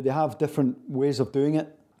 And they have different ways of doing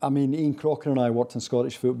it. I mean, Ian Crocker and I worked in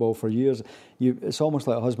Scottish football for years. It's almost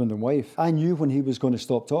like a husband and wife. I knew when he was going to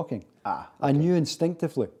stop talking. I knew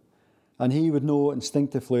instinctively. And he would know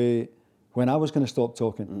instinctively when I was going to stop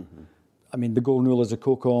talking. Mm-hmm. I mean, the golden rule is a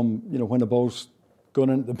co-com, when the ball's gone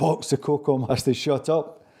into the box, the co-com has to shut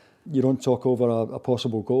up. You don't talk over a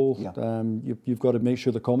possible goal. Yeah. You've got to make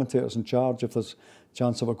sure the commentator's in charge if there's a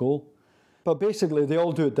chance of a goal. But basically, they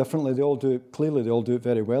all do it differently. They all do it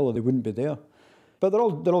very well, or they wouldn't be there. But they're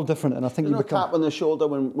all different, and I think you become... tap on the shoulder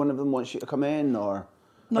when one of them wants you to come in, or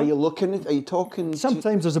no. Are you talking?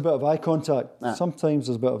 Sometimes there's a bit of eye contact. Sometimes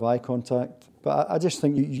there's a bit of eye contact. But I just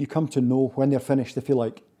think you come to know when they're finished, if you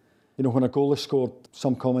like. When a goal is scored,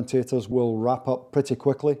 some commentators will wrap up pretty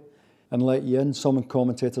quickly and let you in. Some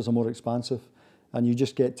commentators are more expansive, and you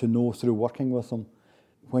just get to know through working with them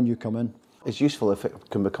when you come in. It's useful if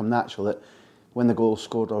it can become natural that when the goal is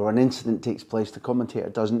scored or an incident takes place, the commentator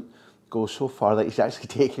doesn't go so far that he's actually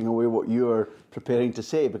taking away what you're preparing to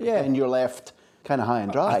say, because then you're left kind of high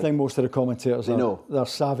and dry. I think most of the commentators they're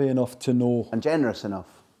savvy enough to know. And generous enough.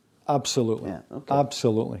 Absolutely. Yeah, okay.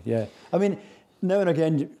 Absolutely, yeah. I mean, now and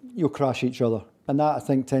again, you'll crash each other. And that, I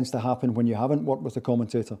think, tends to happen when you haven't worked with a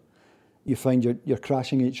commentator. You find you're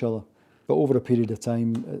crashing each other. But over a period of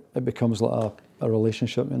time, it becomes like a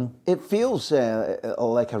relationship, you know. It feels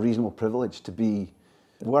like a reasonable privilege to be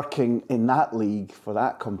working in that league for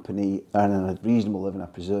that company, earning a reasonable living, I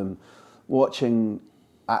presume, watching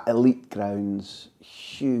at elite grounds,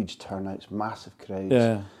 huge turnouts, massive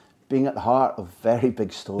crowds, being at the heart of very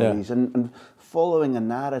big stories and following a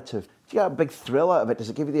narrative. Do you get a big thrill out of it? Does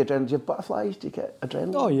it give you the adrenaline? Do you have butterflies? Do you get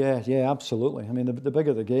adrenaline? Oh, yeah, absolutely. I mean, the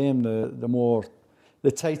bigger the game,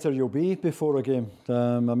 the tighter you'll be before a game.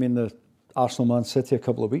 I mean, the Arsenal-Man City a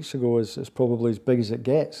couple of weeks ago is probably as big as it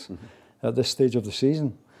gets at this stage of the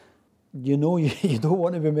season. You know, you don't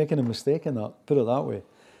want to be making a mistake in that, put it that way.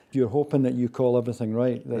 You're hoping that you call everything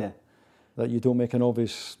right, that you don't make an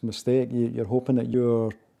obvious mistake. You're hoping that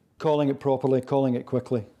you're calling it properly, calling it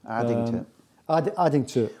quickly. Adding to it. Adding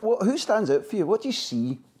to it. Well, who stands out for you? What do you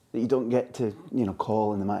see that you don't get to,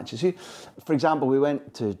 call in the matches? For example, we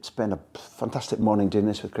went to spend a fantastic morning doing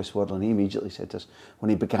this with Chris Waddle, and he immediately said to us when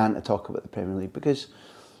he began to talk about the Premier League, because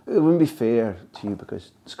it wouldn't be fair to you,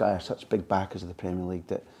 because Sky are such big backers of the Premier League,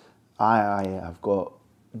 that I have got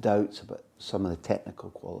doubts about some of the technical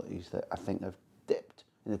qualities that I think have dipped.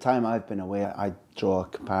 In the time I've been away, I draw a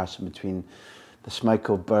comparison between the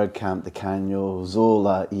Schmeichel, Bergkamp, the Canio,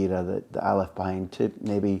 Zola era that I left behind to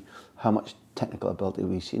maybe how much technical ability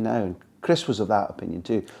we see now. And Chris was of that opinion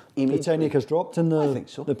too. The technique has dropped in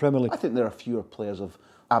the Premier League. I think there are fewer players of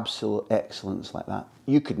absolute excellence like that.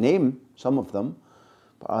 You could name some of them,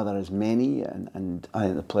 but are there as many? And I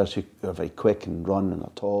think the players who are very quick and run and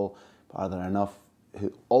are tall, but are there enough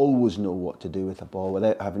who always know what to do with the ball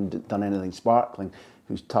without having done anything sparkling,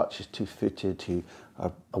 whose touch is two-footed, who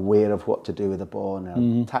are aware of what to do with the ball and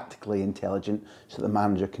are tactically intelligent so the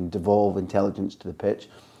manager can devolve intelligence to the pitch?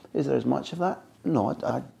 Is there as much of that? No,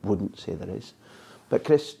 I wouldn't say there is. But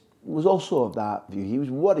Chris was also of that view. He was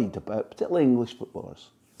worried about particularly English footballers.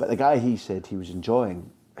 But the guy he said he was enjoying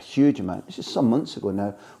a huge amount, this is some months ago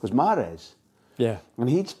now, was Mahrez. Yeah. And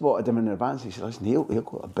he'd spotted him in advance. He said, listen, he'll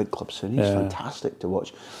go to a big club soon. He's fantastic to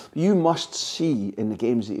watch. But you must see in the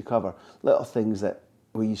games that you cover little things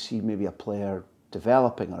where you see maybe a player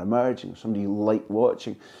developing or emerging, or somebody you like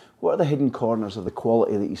watching. What are the hidden corners of the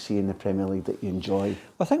quality that you see in the Premier League that you enjoy?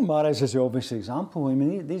 I think Mahrez is the obvious example. I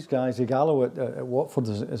mean, these guys, Ighalo at Watford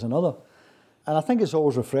is another. And I think it's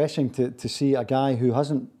always refreshing to see a guy who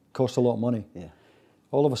hasn't cost a lot of money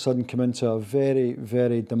all of a sudden come into a very,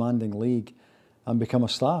 very demanding league and become a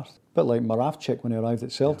star. A bit like Moravcik when he arrived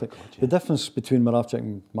at Celtic. The difference between Moravcik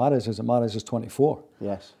and Mahrez is that Mahrez is 24.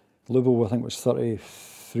 Yes. Lubo, I think, was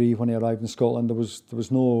 33 when he arrived in Scotland. There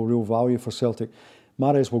was no real value for Celtic.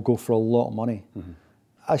 Mahrez will go for a lot of money.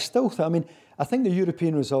 I still think, I think the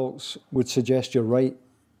European results would suggest you're right,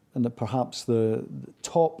 and that perhaps the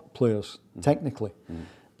top players, technically,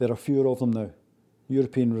 there are fewer of them now.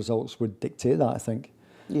 European results would dictate that, I think.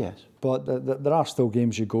 Yes. But there are still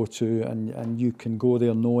games you go to, and you can go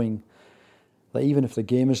there knowing that even if the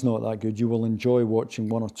game is not that good, you will enjoy watching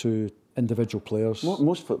one or two individual players.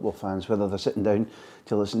 Most football fans, whether they're sitting down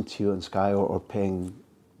to listen to you on Sky or paying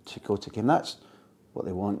to go to a game, that's what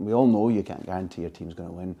they want. We all know you can't guarantee your team's going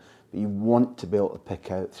to win, but you want to be able to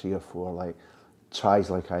pick out 3 or 4 tries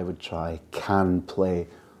like I would try, can play.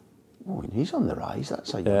 Oh, he's on the rise.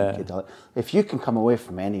 That's a young kid. If you can come away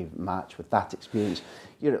from any match with that experience,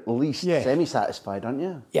 you're at least semi-satisfied, aren't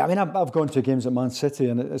you? Yeah, I've gone to games at Man City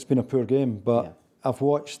and it's been a poor game, but I've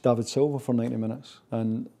watched David Silva for 90 minutes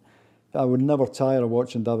and I would never tire of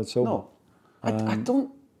watching David Silva. No, I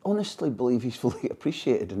don't honestly believe he's fully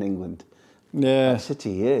appreciated in England. Yeah. At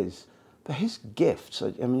City he is. But his gifts,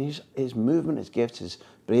 his movement, his gifts, his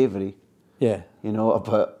bravery. Yeah.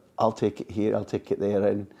 About I'll take it here, I'll take it there.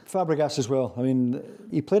 And Fabregas as well.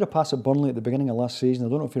 He played a pass at Burnley at the beginning of last season. I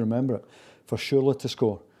don't know if you remember it, for Shurla to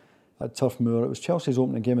score at Turf Moor. It was Chelsea's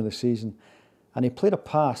opening game of the season. And he played a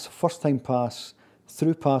pass, first-time pass,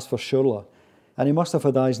 through pass for Shurla. And he must have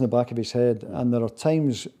had eyes in the back of his head. And there are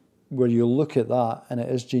times where you look at that and it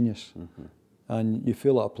is genius. And you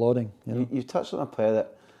feel it applauding. You touched on a player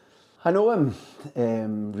that I know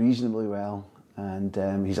him reasonably well.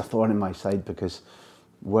 And he's a thorn in my side because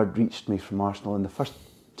word reached me from Arsenal in the first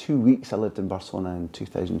 2 weeks I lived in Barcelona in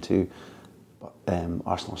 2002.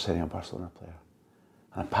 Arsenal were sending a Barcelona player.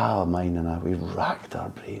 And a pal of mine and we racked our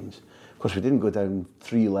brains. Of course, we didn't go down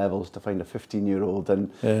 3 levels to find a 15-year-old.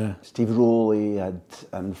 And Steve Rowley and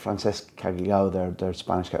Francesc Cagigao, their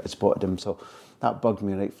Spanish guy, had spotted him. So that bugged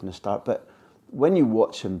me right from the start. But when you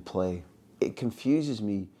watch him play, it confuses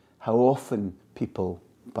me how often people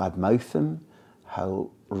badmouth him, how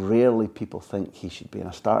rarely people think he should be in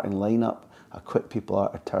a starting lineup, how quick people are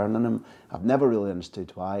to turn on him. I've never really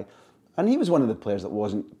understood why. And he was one of the players that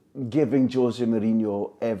wasn't giving Jose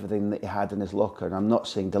Mourinho everything that he had in his locker. And I'm not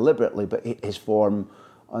saying deliberately, but his form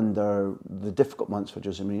under the difficult months for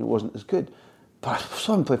Jose Mourinho wasn't as good. But I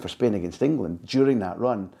saw him play for Spain against England during that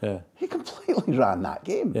run. Yeah. He completely ran that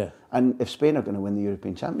game. Yeah. And if Spain are going to win the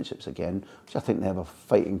European Championships again, which I think they have a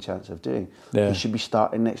fighting chance of doing, he should be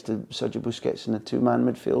starting next to Sergio Busquets in a two-man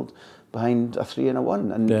midfield behind a 3 and a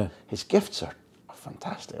 1. And his gifts are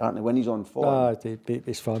fantastic, aren't they, when he's on form?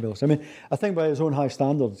 He's fabulous. I mean, I think by his own high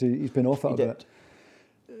standards, he's been off it a bit.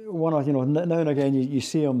 Now and again, you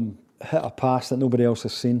see him hit a pass that nobody else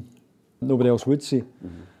has seen, nobody else would see.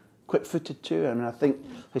 Mm-hmm. Quick-footed too. I mean, I think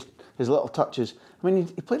his little touches. I mean,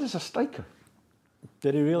 he played as a striker.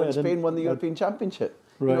 Did he really? When Spain won the European Championship.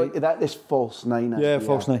 Right. This false nine.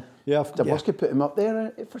 False nine. Yeah. Dabrowski put him up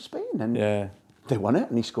there for Spain, and they won it,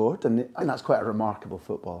 and he scored, and that's quite a remarkable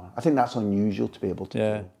footballer. I think that's unusual to be able to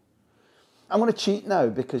do. I'm going to cheat now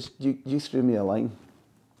because you threw me a line.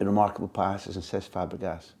 The remarkable passes and Cesc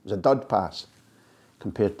Fabregas. It was a dud pass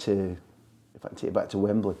compared to, if I can take it back to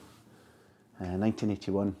Wembley,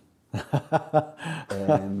 1981.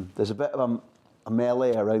 There's a bit of a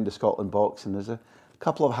melee around the Scotland box, and there's a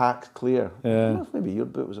couple of hacks clear. I don't know if maybe your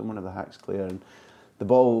boot was on one of the hacks clear, and the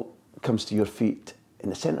ball comes to your feet in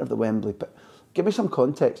the centre of the Wembley. But give me some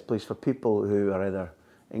context, please, for people who are either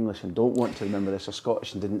English and don't want to remember this, or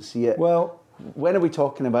Scottish and didn't see it. Well, when are we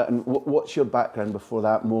talking about, and what's your background before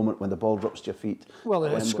that moment when the ball drops to your feet? Well,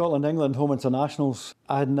 it's Scotland, England, home internationals.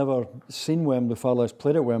 I had never seen Wembley, far less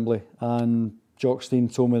played at Wembley, and Jock Stein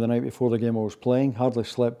told me the night before the game I was playing, hardly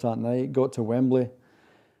slept that night, got to Wembley.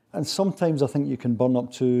 And sometimes I think you can burn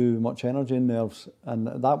up too much energy and nerves. And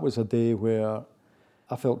that was a day where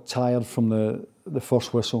I felt tired from the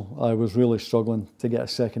first whistle. I was really struggling to get a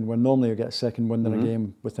second win. Normally I get a second win in a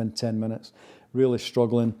game within 10 minutes. Really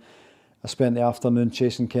struggling. I spent the afternoon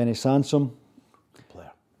chasing Kenny Sansom,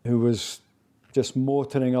 who was just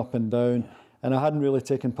motoring up and down. And I hadn't really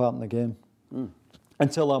taken part in the game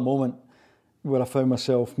until that moment, where I found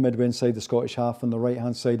myself midway inside the Scottish half on the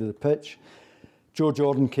right-hand side of the pitch. Joe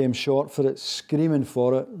Jordan came short for it, screaming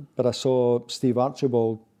for it, but I saw Steve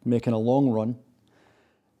Archibald making a long run.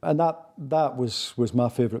 And that was my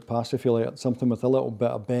favourite pass, if you like, something with a little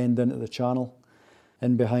bit of bend into the channel.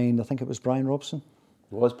 In behind, I think it was Brian Robson.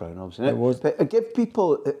 It was Brian Robson. It was. But give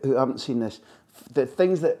people who haven't seen this, the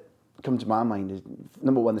things that come to my mind is,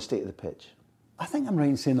 number one, the state of the pitch. I think I'm right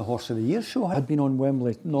in saying the Horse of the Year show had been on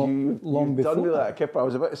Wembley not long before. You've done that, Kipper. I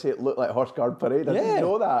was about to say it looked like Horse Guard Parade. I didn't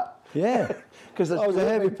know that. Yeah. Because that was a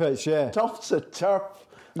heavy pitch, tufts of turf.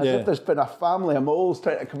 As if there's been a family of moles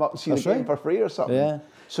trying to come up and see the game for free or something. Yeah.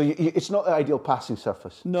 So it's not the ideal passing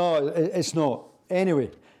surface. No, it's not. Anyway,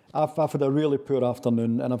 I've had a really poor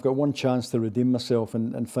afternoon, and I've got one chance to redeem myself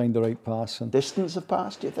and find the right pass. And distance of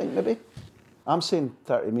pass, do you think, maybe? I'm saying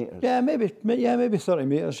 30 metres. Yeah, maybe 30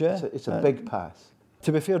 metres, yeah. It's a big pass.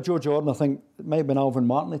 To be fair, Joe Jordan, I think, it might have been Alvin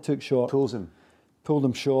Martin he took short. Pulled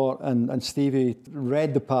him short, and Stevie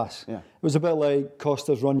read the pass. Yeah. It was a bit like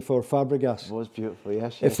Costa's run for Fabregas. It was beautiful,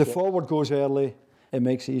 yes. If the forward goes early, it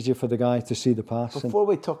makes it easier for the guy to see the pass. Before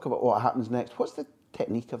we talk about what happens next, what's the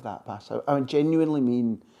technique of that pass? I genuinely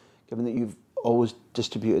mean, given that you've always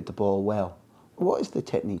distributed the ball well, what is the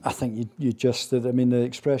technique? I think you just, the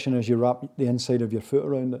expression is you wrap the inside of your foot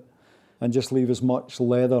around it and just leave as much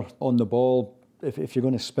leather on the ball. If you're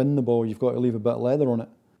going to spin the ball, you've got to leave a bit of leather on it.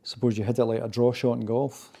 Suppose you hit it like a draw shot in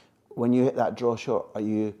golf. When you hit that draw shot,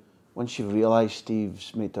 once you've realised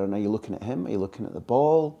Steve's made turn, are you looking at him? Are you looking at the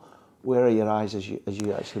ball? Where are your eyes as you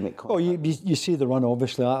actually make contact? Oh, you see the run,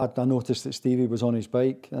 obviously. I noticed that Stevie was on his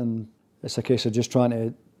bike, and it's a case of just trying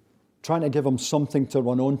to give him something to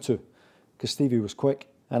run onto, because Stevie was quick.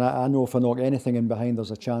 And I know if I knock anything in behind, there's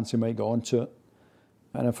a chance he might get onto it.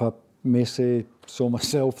 And if I may say so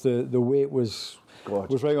myself, the weight was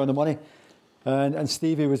right on the money. And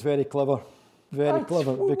Stevie was very clever.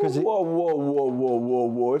 Because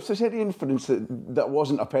whoa. If there's any inference that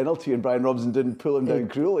wasn't a penalty and Brian Robson didn't pull him down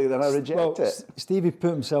cruelly, then I reject it. Stevie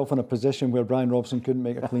put himself in a position where Brian Robson couldn't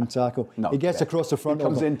make a clean tackle. He gets across the front of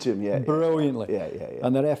him. He comes into him, brilliantly. Yeah.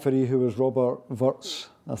 And the referee, who was Robert Wirtz,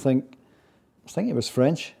 I think he was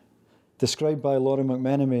French, described by Laurie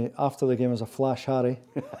McMenemy after the game as a flash Harry.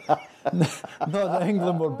 Not that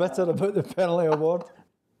England were bitter about the penalty award.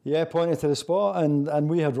 Yeah, pointed to the spot, and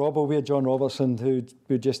we had John Robertson, who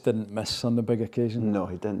just didn't miss on the big occasion. No,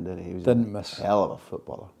 he didn't, did he? He was didn't miss. Hell of a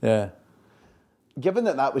footballer. Yeah. Given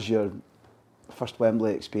that was your first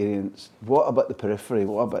Wembley experience. What about the periphery?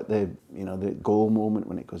 What about the goal moment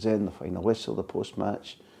when it goes in, the final whistle, the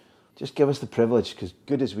post-match? Just give us the privilege, because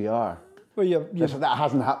good as we are, well, that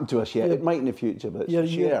hasn't happened to us yet. It might in the future, but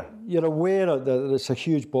you're aware that it's a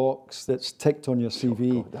huge box that's ticked on your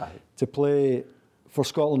CV to play for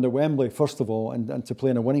Scotland at Wembley, first of all, and to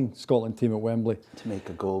play in a winning Scotland team at Wembley. To make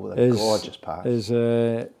a goal with a gorgeous pass.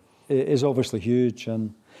 Is obviously huge.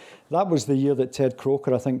 And that was the year that Ted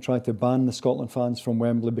Croker, I think, tried to ban the Scotland fans from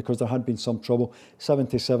Wembley because there had been some trouble.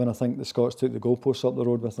 77, I think, the Scots took the goalposts up the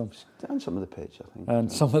road with them. And some of the pitch, I think. And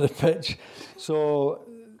some of the pitch. So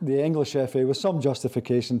the English FA, with some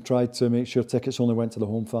justification, tried to make sure tickets only went to the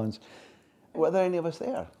home fans. Were there any of us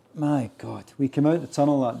there? My God, we came out the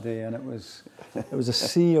tunnel that day and it was a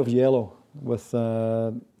sea of yellow with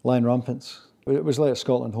line rampants. It was like a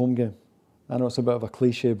Scotland home game. I know it's a bit of a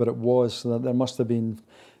cliche, but it was. There must have been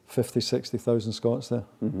 50, 60,000 Scots there.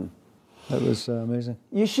 Mm-hmm. It was amazing.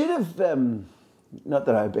 You should have, not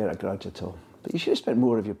that I bear a grudge at all, but you should have spent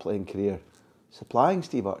more of your playing career supplying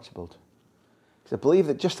Steve Archibald. Because I believe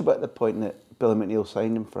that just about the point that Billy McNeill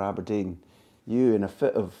signed him for Aberdeen, you, in a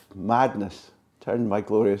fit of madness, turned my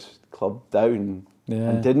glorious club down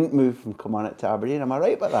and didn't move from Kilmarnock to Aberdeen. Am I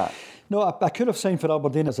right about that? No, I could have signed for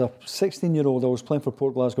Aberdeen as a 16-year-old. I was playing for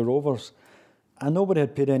Port Glasgow Rovers, and nobody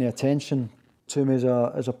had paid any attention to me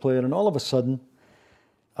as a player. And all of a sudden,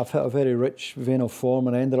 I've hit a very rich vein of form,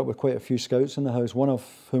 and I ended up with quite a few scouts in the house, one of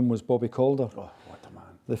whom was Bobby Calder, what a man,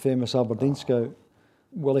 the famous Aberdeen scout.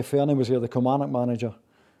 Willie Fernie was here, the Kilmarnock manager.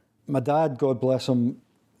 My dad, God bless him,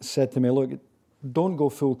 said to me, look, don't go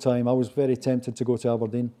full-time. I was very tempted to go to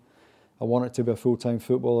Aberdeen. I wanted to be a full-time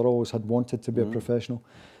footballer. I always had wanted to be a professional.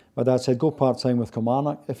 My dad said, go part-time with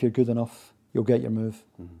Kilmarnock. If you're good enough, you'll get your move.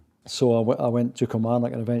 So I went to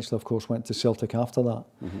Kilmarnock and eventually, of course, went to Celtic after that.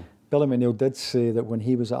 Billy McNeill did say that when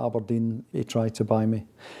he was at Aberdeen, he tried to buy me.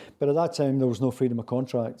 But at that time, there was no freedom of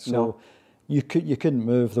contract. So you couldn't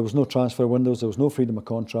move. There was no transfer windows. There was no freedom of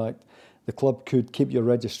contract. The club could keep your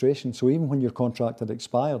registration. So even when your contract had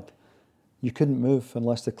expired, you couldn't move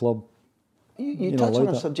unless the club. You touch on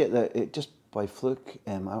a subject that just by fluke,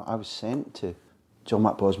 I was sent to John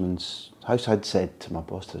McBosman's house. I'd said to my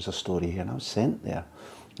boss, there's a story here, and I was sent there.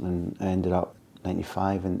 And I ended up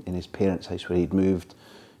 95 in his parents' house where he'd moved.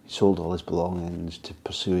 He sold all his belongings to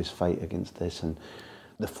pursue his fight against this, and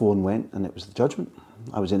the phone went and it was the judgment.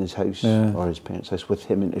 I was in his house or his parents' house with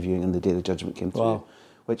him interviewing on the day the judgment came through,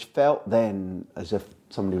 which felt then as if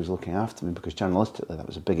somebody was looking after me, because journalistically that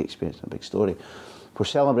was a big experience and a big story. We're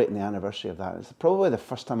celebrating the anniversary of that. It's probably the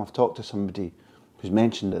first time I've talked to somebody who's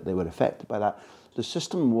mentioned that they were affected by that. The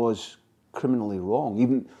system was criminally wrong,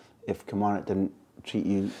 even if Kilmarnock didn't treat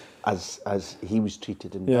you as he was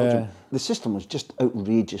treated in Belgium. The system was just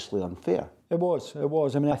outrageously unfair. It was.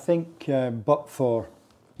 I mean, I think but for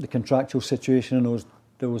the contractual situation in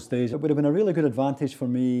those days, it would have been a really good advantage for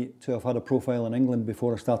me to have had a profile in England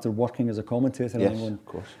before I started working as a commentator in England. Of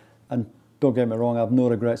course. And don't get me wrong, I have no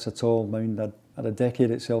regrets at all. I mean, I had a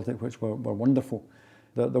decade at Celtic which were wonderful.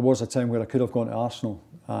 There was a time where I could have gone to Arsenal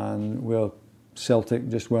and where Celtic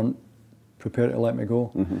just weren't prepared to let me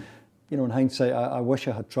go. You know, in hindsight, I wish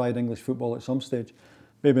I had tried English football at some stage.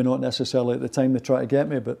 Maybe not necessarily at the time they tried to get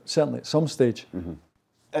me, but certainly at some stage.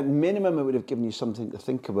 At minimum, it would have given you something to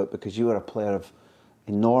think about, because you were a player of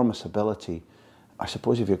enormous ability. I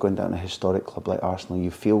suppose if you're going down a historic club like Arsenal,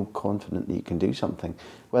 you feel confident that you can do something.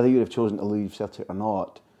 Whether you'd have chosen to leave Celtic or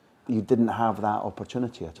not, you didn't have that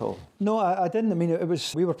opportunity at all. No, I didn't. I mean,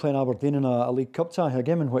 we were playing Aberdeen in a League Cup tie, a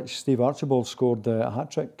game in which Steve Archibald scored a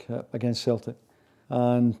hat-trick against Celtic.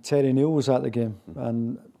 And Terry Neal was at the game,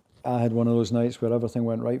 and I had one of those nights where everything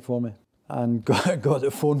went right for me. And got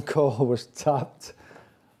the phone call, was tapped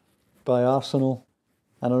by Arsenal.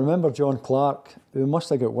 And I remember John Clark, who must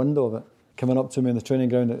have got wind of it, coming up to me in the training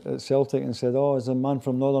ground at Celtic and said, "Oh, has a man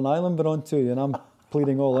from Northern Ireland been on to you?" And I'm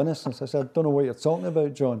pleading all innocence. I said, "I don't know what you're talking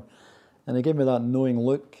about, John." And he gave me that knowing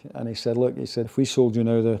look, and he said, "Look," he said, "if we sold you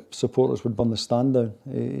now, the supporters would burn the stand down."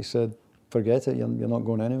 He said, "Forget it, you're not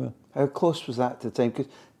going anywhere." How close was that to the time? Because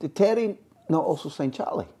did Terry not also sign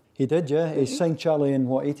Charlie? He did, yeah. He signed Charlie in,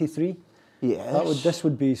 83? Yes. This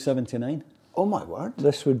would be 79. Oh, my word.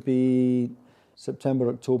 This would be September,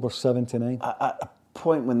 October 79. At a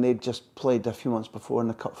point when they'd just played a few months before in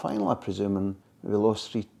the cup final, I presume, and we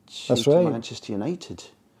lost 3-2 to Manchester United.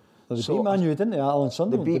 Well, they beat Man U, didn't they, Alan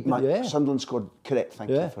Sunderland? They beat Sunderland scored, correct, thank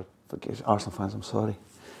you for Arsenal fans, I'm sorry.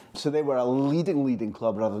 So they were a leading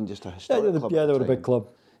club rather than just a historic club. Yeah, they were a big club.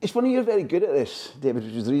 It's funny, you're very good at this, David,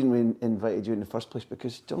 which was the reason we invited you in the first place,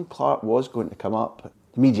 because John Clark was going to come up.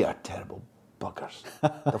 The media are terrible buggers.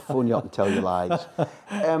 They'll phone you up and tell you lies.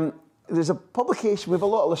 There's a publication, we have a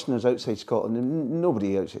lot of listeners outside Scotland, and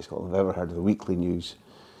nobody outside Scotland have ever heard of the Weekly News.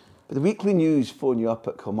 But the Weekly News phone you up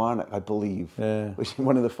at Kilmarnock, I believe, which is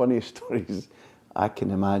one of the funniest stories I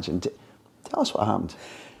can imagine. Tell us what happened.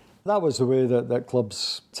 That was the way that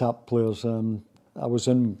clubs tap players. I was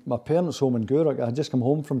in my parents' home in Gourock. I had just come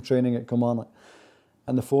home from training at Kilmarnock,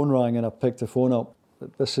 and the phone rang, and I picked the phone up.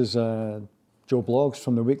 This is Joe Bloggs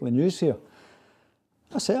from the Weekly News here.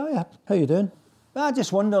 I said, "Oh yeah, how you doing?"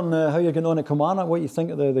 Just wondering how you're getting on at Kilmarnock, what you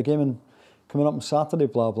think of the game coming up on Saturday,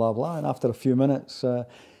 blah, blah, blah. And after a few minutes,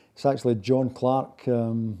 it's actually John Clark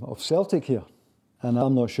of Celtic here. And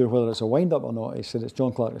I'm not sure whether it's a wind-up or not. He said, "It's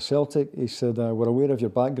John Clark of Celtic." He said, "We're aware of your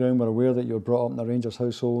background. We're aware that you were brought up in a Rangers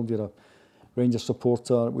household. You're a Rangers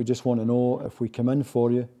supporter. We just want to know if we come in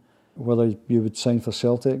for you, whether you would sign for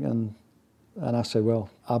Celtic." And I said, "Well,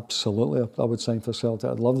 absolutely, I would sign for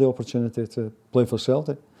Celtic. I'd love the opportunity to play for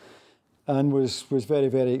Celtic." And was very,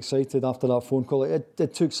 very excited after that phone call.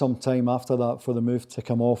 It took some time after that for the move to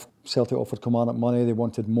come off. Celtic offered Kilmarnock money. They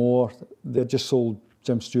wanted more. They had just sold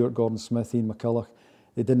Jim Stewart, Gordon Smith, Ian McCulloch.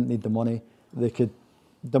 They didn't need the money. They could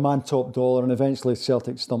demand top dollar, and eventually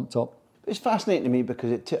Celtic stumped up. It's fascinating to me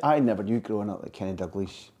because I never knew growing up that Kenny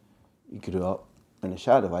Dalglish, he grew up in the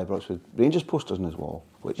shadow of Ibrox with Rangers posters on his wall,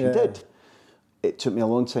 which he did. It took me a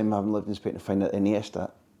long time, having lived in Spain, to find out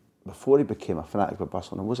Iniesta, before he became a fanatic for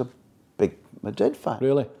Barcelona, was a big Madrid fan.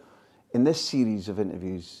 Really? In this series of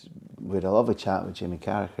interviews, we had a lovely chat with Jamie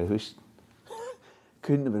Carragher, who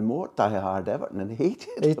couldn't have been more die-hard Everton and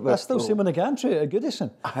hated I still see him on the gantry at Goodison.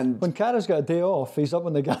 And when Carragher's got a day off, he's up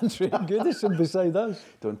on the gantry at Goodison beside us.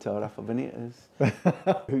 Don't tell Rafa Benitez,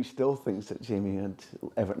 who still thinks that Jamie had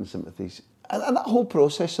Everton sympathies. And that whole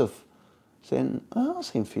process of saying, I'll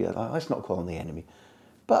sign for you, let's not call him the enemy.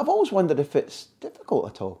 But I've always wondered if it's difficult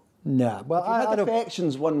at all. Nah, well, I had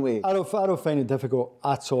affections one way. I don't find it difficult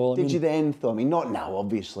at all. Did you then, though? I mean, not now,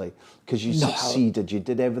 obviously, because you succeeded. You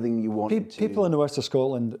did everything you wanted to. People in the west of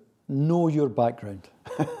Scotland know your background.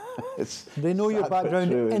 They know your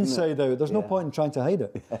background inside out. There's no point in trying to hide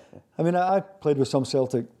it. I mean, I played with some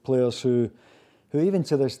Celtic players who even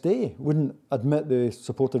to this day wouldn't admit they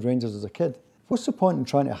supported Rangers as a kid. What's the point in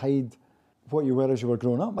trying to hide what you were as you were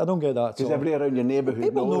growing up? I don't get that at all. Because everybody around your neighbourhood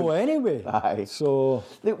people know anyway. Aye. So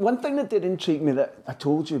one thing that did intrigue me that I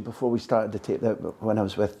told you before we started the tape, that when I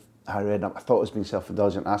was with Harry Redknapp, I thought I was being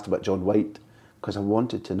self-indulgent, asked about John White because I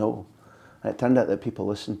wanted to know. And it turned out that people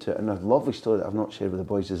listened to it. And a lovely story that I've not shared with the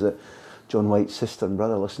boys is that John White's sister and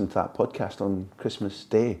brother listened to that podcast on Christmas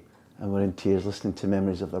Day and were in tears listening to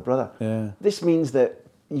memories of their brother. Yeah. This means that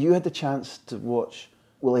you had the chance to watch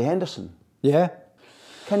Willie Henderson. Yeah.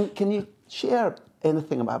 Can you share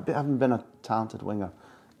anything about having been a talented winger?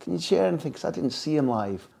 Can you share anything? Because I didn't see him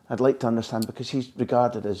live. I'd like to understand, because he's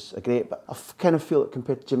regarded as a great, but I kind of feel that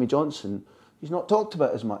compared to Jimmy Johnson, he's not talked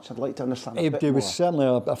about as much. I'd like to understand a bit more. He was certainly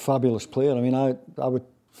a fabulous player. I mean, I would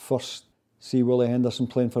first see Willie Henderson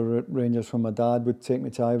playing for Rangers when my dad would take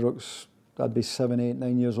me to Ibrox. I'd be 7, 8,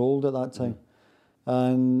 9 years old at that time.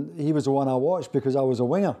 And he was the one I watched because I was a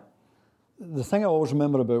winger. The thing I always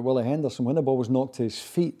remember about Willie Henderson, when the ball was knocked to his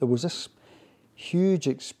feet, there was this huge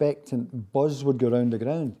expectant buzz would go round the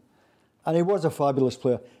ground. And he was a fabulous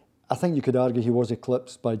player. I think you could argue he was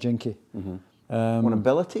eclipsed by Jinky. On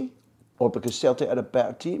ability? Or because Celtic had a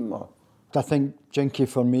better team? Or? I think Jinky,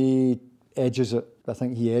 for me, edges it. I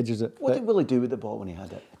think he edges it. What did Willie do with the ball when he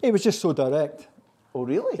had it? He was just so direct. Oh,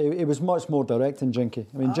 really? He was much more direct than Jinky.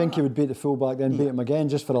 I mean, Jinky would beat the fullback, then beat him again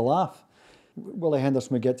just for a laugh. Willie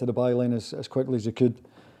Henderson would get to the byline as quickly as he could.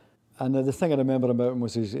 And the thing I remember about him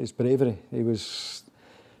was his bravery. He was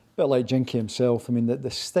a bit like Jinky himself. I mean,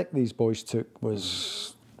 the stick these boys took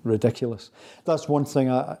was ridiculous. That's one thing,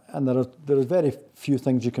 and there are very few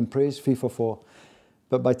things you can praise FIFA for.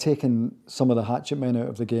 But by taking some of the hatchet men out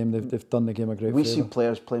of the game, they've done the game a great favour. We see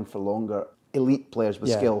players playing for longer, elite players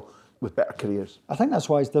with skill, with better careers. I think that's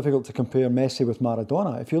why it's difficult to compare Messi with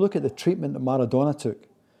Maradona. If you look at the treatment that Maradona took,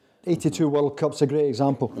 82 World Cup's a great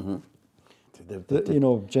example. You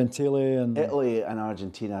know, Gentile and Italy and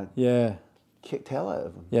Argentina kicked hell out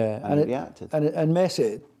of him. And he reacted. And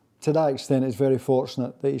Messi, to that extent, is very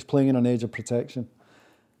fortunate that he's playing in an age of protection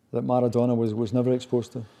that Maradona was never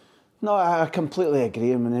exposed to. No, I completely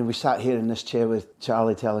agree. I mean, we sat here in this chair with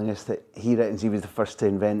Charlie telling us that he reckons he was the first to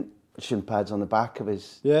invent shin pads on the back of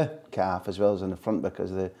his calf as well as on the front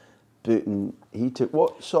because of the booting he took.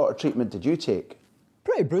 What sort of treatment did you take?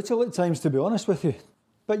 Pretty brutal at times, to be honest with you.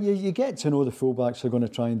 But you get to know the fullbacks are going to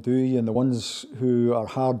try and do you and the ones who are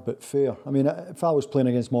hard but fair. I mean, if I was playing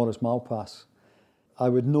against Maurice Malpass, I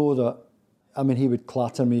would know that, I mean, he would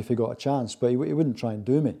clatter me if he got a chance, but he wouldn't try and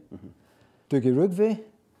do me. Dougie Rougvie,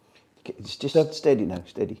 It's just steady now,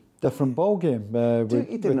 steady. Different ball game.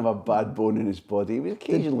 He didn't have a bad bone in his body. He was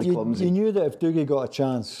occasionally clumsy. You knew that if Dougie got a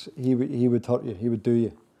chance, he would hurt you. He would do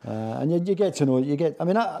you. And you get to know. I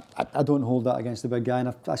mean, I don't hold that against the big guy,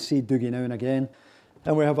 and I see Dougie now and again,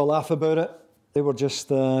 and we have a laugh about it. They were just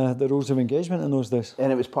the rules of engagement in those days.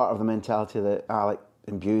 And it was part of the mentality that Alec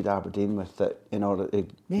imbued Aberdeen with, that in order to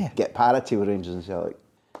get parity with Rangers and Celtic,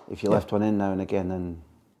 if you left one in now and again, then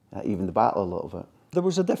that evened the battle a little bit. There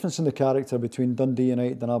was a difference in the character between Dundee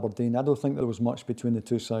United and Aberdeen. I don't think there was much between the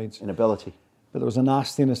two sides. In ability. But there was a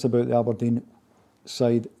nastiness about the Aberdeen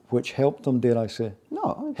side which helped them, dare I say.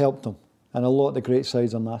 No. Helped them. And a lot of the great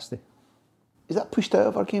sides are nasty. Is that pushed out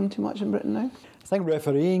of our game too much in Britain now? I think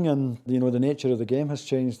refereeing and the nature of the game has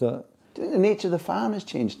changed. That. Do you think the nature of the fan has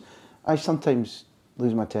changed? I sometimes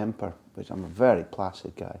lose my temper, which I'm a very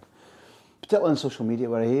placid guy. Particularly on social media,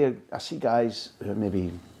 where I see guys who are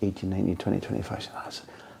maybe 18, 19, 20, 25 saying,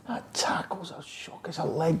 that tackle's a shock, it's a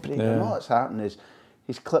leg breaker. And all that's happened is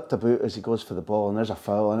he's clipped a boot as he goes for the ball and there's a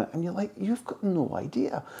foul in it, and you're like, you've got no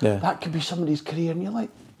idea. Yeah. That could be somebody's career, and you're like,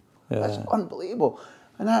 that's unbelievable.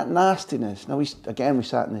 And that nastiness. Now, we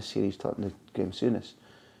sat in this series talking to Graham Souness.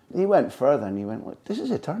 He went further and he went, look, this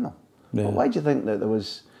is eternal. Yeah. Well, why do you think that there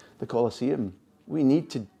was the Colosseum? We need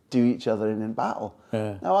to do each other in battle.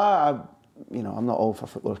 Yeah. Now, I'm not all for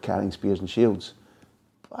footballers carrying spears and shields,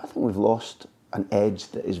 but I think we've lost an edge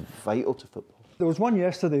that is vital to football. There was one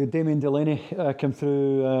yesterday, Damien Delaney came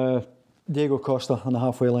through Diego Costa on the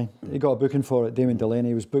halfway line. He got a booking for it, Damien Delaney,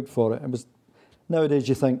 he was booked for it. Nowadays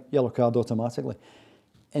you think yellow card automatically.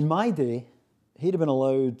 In my day, he'd have been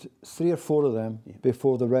allowed 3 or 4 of them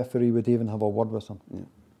before the referee would even have a word with him. Yeah.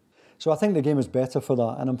 So I think the game is better for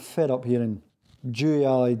that, and I'm fed up hearing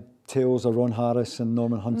dewy-eyed tales of Ron Harris and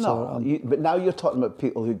Norman Hunter. No, but now you're talking about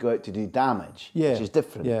people who go out to do damage, which is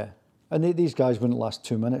different. Yeah, and these guys wouldn't last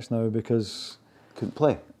 2 minutes now because... Couldn't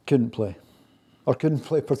play. Or couldn't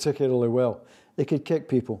play particularly well. They could kick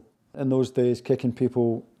people. In those days, kicking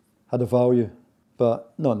people had a value,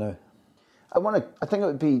 but not now. I think it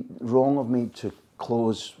would be wrong of me to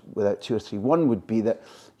close without 2 or 3. One would be that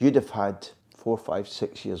you'd have had 4, 5,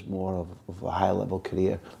 6 years more of a high-level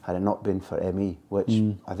career had it not been for ME, which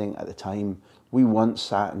I think at the time, we once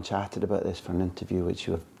sat and chatted about this for an interview, which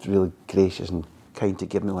you were really gracious and kind to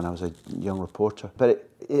give me when I was a young reporter. But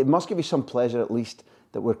it must give you some pleasure, at least,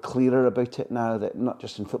 that we're clearer about it now, that not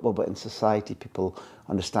just in football but in society people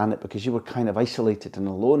understand it, because you were kind of isolated and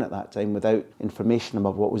alone at that time without information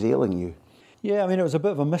about what was ailing you. Yeah, I mean, it was a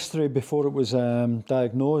bit of a mystery before it was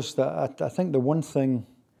diagnosed. I think the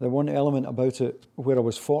one element about it where I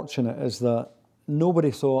was fortunate is that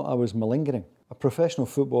nobody thought I was malingering. A professional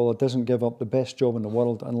footballer doesn't give up the best job in the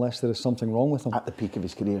world unless there is something wrong with him. At the peak of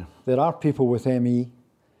his career. There are people with ME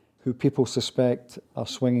who people suspect are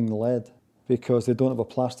swinging the lead because they don't have a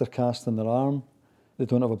plaster cast in their arm, they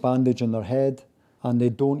don't have a bandage in their head, and they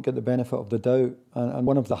don't get the benefit of the doubt. And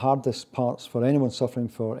one of the hardest parts for anyone suffering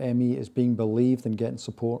for ME is being believed and getting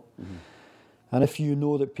support. Mm-hmm. And if you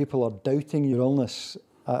know that people are doubting your illness,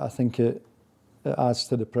 I think it adds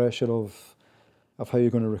to the pressure of how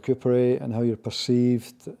you're going to recuperate and how you're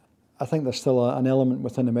perceived. I think there's still an element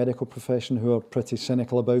within the medical profession who are pretty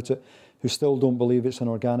cynical about it, who still don't believe it's an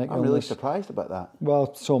organic illness. I'm really surprised about that.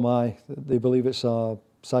 Well, so am I. They believe it's a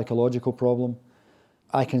psychological problem.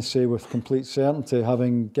 I can say with complete certainty,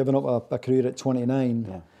 having given up a career at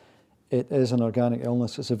 29, it is an organic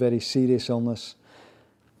illness. It's a very serious illness.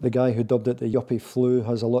 The guy who dubbed it the yuppie flu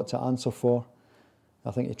has a lot to answer for.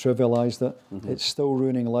 I think he trivialised it. Mm-hmm. It's still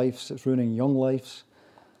ruining lives. It's ruining young lives.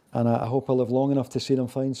 And I hope I live long enough to see them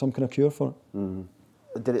find some kind of cure for it.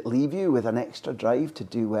 Mm-hmm. Did it leave you with an extra drive to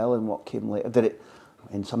do well in what came later? Did it,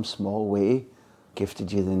 in some small way,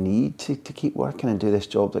 gifted you the need to keep working and do this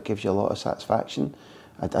job that gives you a lot of satisfaction?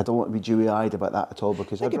 I don't want to be dewy-eyed about that at all,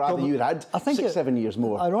 because I'd rather you had 6, 7 years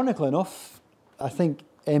more. Ironically enough, I think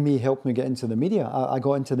ME helped me get into the media. I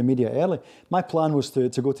got into the media early. My plan was to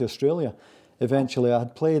go to Australia. Eventually, I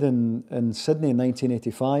had played in Sydney in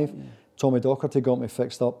 1985. Yeah. Tommy Docherty got me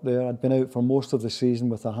fixed up there. I'd been out for most of the season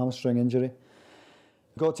with a hamstring injury.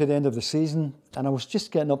 Got to the end of the season, and I was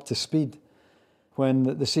just getting up to speed when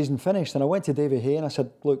the season finished. And I went to Davy Hay and I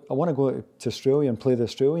said, look, I want to go to Australia and play the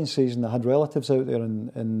Australian season. I had relatives out there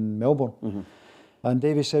in Melbourne. Mm-hmm. And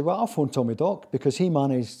Davy said, well, I'll phone Tommy Doc, because he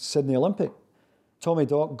managed Sydney Olympic. Tommy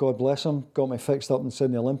Doc, God bless him, got me fixed up in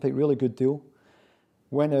Sydney Olympic, really good deal.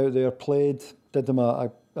 Went out there, played, did them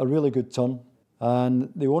a really good turn.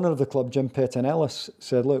 And the owner of the club, Jim Pettinellis,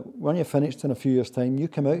 said, look, when you're finished in a few years' time, you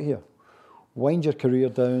come out here, wind your career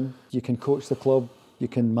down, you can coach the club, you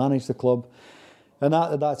can manage the club, And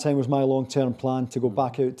that at that time was my long-term plan, to go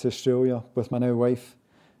back out to Australia with my now wife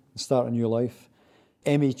and start a new life.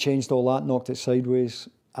 ME changed all that, knocked it sideways,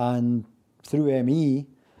 and through ME,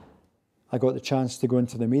 I got the chance to go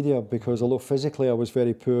into the media, because although physically I was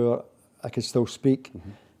very poor, I could still speak,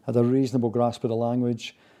 had a reasonable grasp of the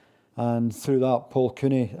language. And through that, Paul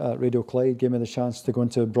Cooney at Radio Clyde gave me the chance to go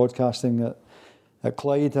into broadcasting at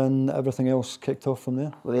Clyde, and everything else kicked off from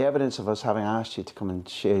there. Well, the evidence of us having asked you to come and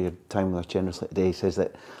share your time with us generously today says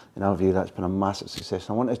that, in our view, that's been a massive success.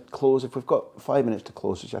 And I want to close, if we've got 5 minutes to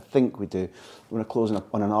close, which I think we do, we want to close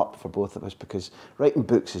on an up for both of us, because writing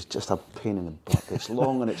books is just a pain in the butt. It's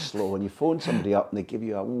long and it's slow, and you phone somebody up and they give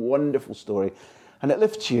you a wonderful story, and it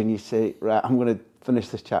lifts you, and you say, right, I'm going to finish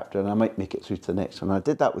this chapter and I might make it through to the next one. And I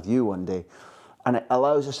did that with you one day, and it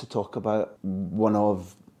allows us to talk about one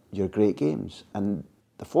of your great games. And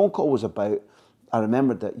the phone call was about, I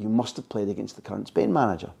remembered that you must have played against the current Spain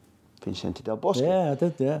manager, Vicente Del Bosque. Yeah, I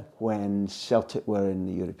did, yeah. When Celtic were in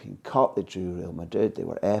the European Cup, they drew Real Madrid, they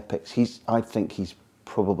were epics. I think he's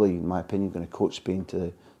probably, in my opinion, going to coach Spain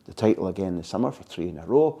to the title again this summer for 3 in a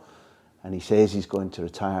row. And he says he's going to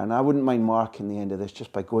retire. And I wouldn't mind marking the end of this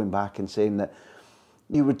just by going back and saying that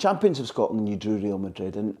you were champions of Scotland and you drew Real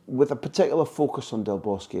Madrid, and with a particular focus on Del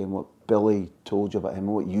Bosque and what Billy told you about him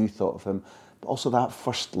and what you thought of him, but also that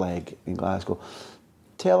first leg in Glasgow.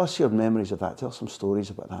 Tell us your memories of that. Tell us some stories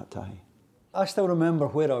about that tie. I still remember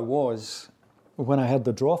where I was when I had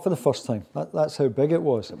the draw for the first time. That's how big it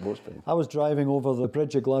was. It was big. I was driving over the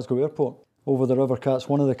bridge at Glasgow Airport, over the river carts,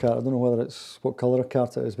 one of the carts. I don't know whether it's what colour of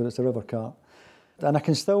cart it is, but it's a river cart. And I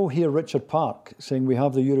can still hear Richard Park saying, we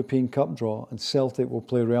have the European Cup draw and Celtic will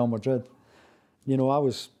play Real Madrid. You know, I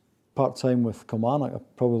was part-time with Kilmarnock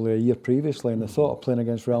probably a year previously, and the thought of playing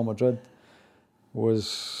against Real Madrid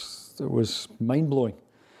was mind-blowing.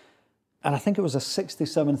 And I think it was a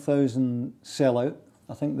 67,000 sellout.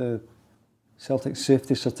 I think the Celtic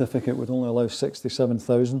safety certificate would only allow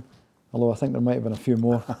 67,000, although I think there might have been a few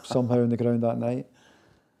more somehow in the ground that night.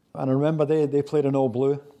 And I remember they played in all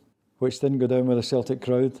blue, which didn't go down with the Celtic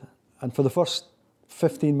crowd. And for the first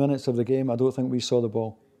 15 minutes of the game, I don't think we saw the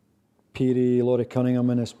ball. Peary, Laurie Cunningham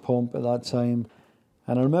in his pomp at that time.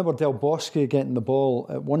 And I remember Del Bosque getting the ball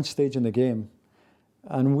at one stage in the game,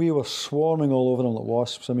 and we were swarming all over them like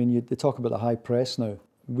wasps. I mean, they talk about the high press now.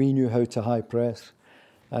 We knew how to high press.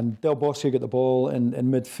 And Del Bosque got the ball in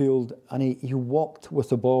midfield, and he walked with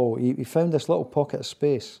the ball. He found this little pocket of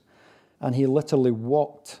space, and he literally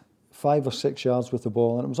walked 5 or 6 yards with the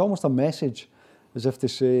ball, and it was almost a message, as if to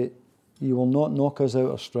say, you will not knock us out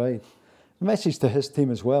of stride. A message to his team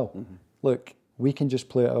as well. Look, we can just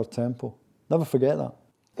play at our tempo. Never forget that.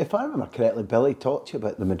 If I remember correctly, Billy talked to you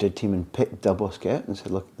about the Madrid team and picked Del Bosque out and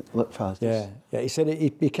said, look fellas. Yeah, he said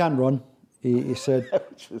he can run. He said,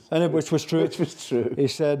 which was true. Which was true. He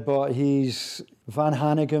said, but he's Van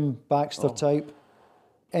Hanegem, Baxter type,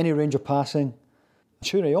 any range of passing.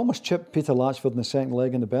 Sure, he almost chipped Peter Latchford in the second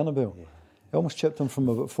leg in the Bernabeu. Yeah. He almost chipped him from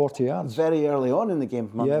about 40 yards. Very early on in the game,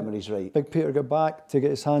 if my memory's right. Big Peter got back to get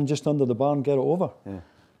his hand just under the bar and get it over. Yeah.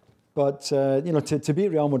 But, to beat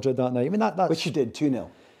Real Madrid that night, I mean, that's... Which you did, 2-0.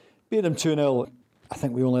 Beat them 2-0. I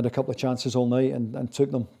think we only had a couple of chances all night and took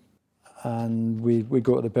them. And we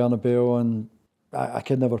go to the Bernabeu, and I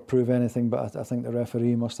could never prove anything, but I think the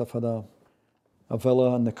referee must have had a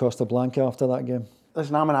villa in the Costa Blanca after that game.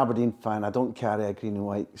 Listen, I'm an Aberdeen fan. I don't carry a green and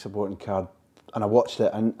white supporting card. And I watched it,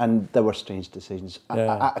 and there were strange decisions at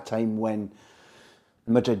a time when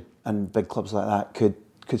Madrid and big clubs like that could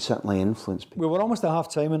certainly influence people. We were almost at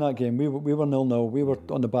half-time in that game. We were 0-0. We were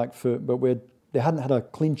on the back foot, but they hadn't had a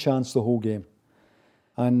clean chance the whole game.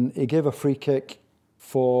 And he gave a free kick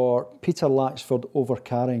for Peter Latchford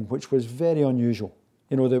over-carrying, which was very unusual.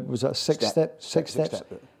 You know, there was a six steps.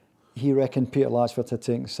 He reckoned Peter Latchford had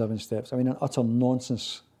taken 7 steps. I mean, an utter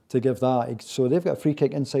nonsense to give that. So they've got a free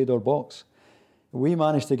kick inside our box. We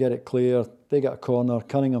managed to get it clear. They got a corner.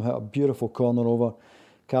 Cunningham hit a beautiful corner over.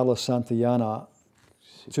 Carlos Santillana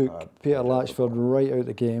took Peter Latchford right out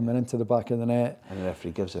the game and into the back of the net. And the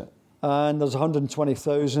referee gives it. And there's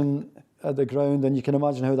 120,000 at the ground, and you can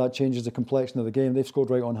imagine how that changes the complexion of the game. They've scored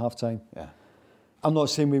right on half-time. Yeah. I'm not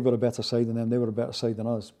saying we were a better side than them. They were a better side than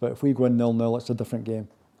us. But if we go in 0-0, it's a different game.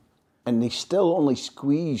 And they still only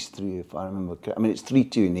squeezed through, if I remember correctly. I mean, it's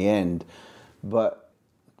 3-2 in the end, but...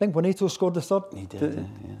 I think Bonito scored the third. He did, yeah.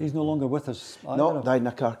 He's no longer with us. No, died in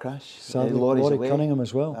a car crash. Sadly, Laurie Cunningham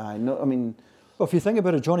as well. I mean... Well, if you think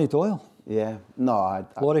about it, Johnny Doyle. Yeah. No,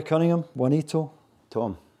 Laurie Cunningham, Juanito.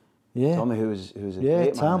 Tom. Yeah. Tommy, who was a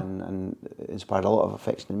great man and inspired a lot of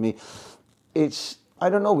affection in me. It's I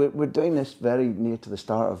don't know, we're doing this very near to the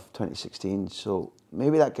start of 2016, so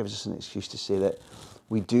maybe that gives us an excuse to say that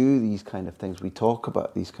we do these kind of things, we talk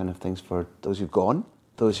about these kind of things for those who've gone,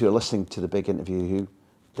 those who are listening to the big interview who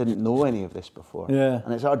didn't know any of this before. Yeah.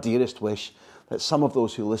 And it's our dearest wish that some of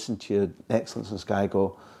those who listen to your Excellence in Sky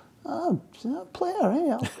go, oh, player,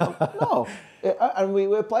 eh? No. And we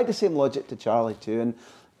applied the same logic to Charlie too, and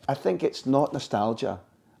I think it's not nostalgia.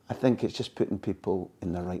 I think it's just putting people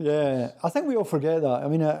in the right place. I think we all forget that. I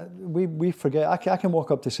mean, we forget. I can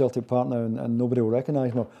walk up to Celtic Park now and nobody will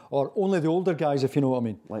recognise me, or only the older guys, if you know what I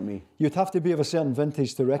mean. Like me. You'd have to be of a certain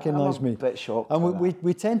vintage to recognise me. I'm a bit shocked. And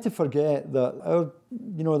we tend to forget that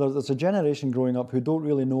there's a generation growing up who don't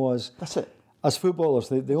really know us. That's it. As footballers,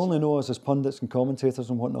 they only know us as pundits and commentators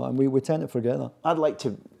and whatnot, and we tend to forget that. I'd like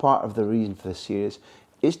to, part of the reason for this series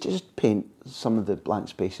is to just paint some of the blank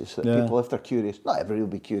spaces so that people, if they're curious, not everybody will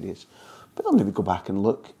be curious, but they'll maybe go back and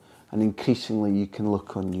look. And increasingly you can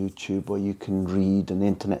look on YouTube or you can read, and the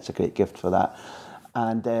internet's a great gift for that.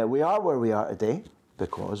 And we are where we are today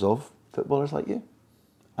because of footballers like you.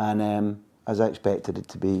 And as I expected it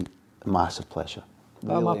to be, a massive pleasure.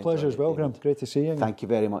 Really my pleasure as well, Graham. Great to see you. Thank you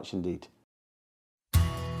very much indeed.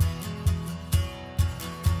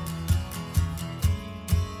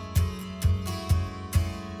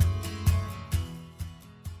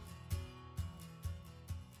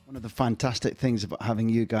 One of the fantastic things about having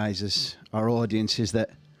you guys as our audience is that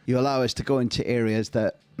you allow us to go into areas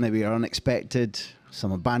that maybe are unexpected,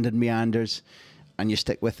 some abandoned meanders, and you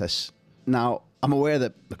stick with us. Now, I'm aware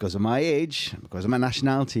that because of my age, because of my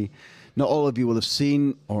nationality, not all of you will have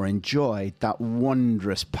seen or enjoyed that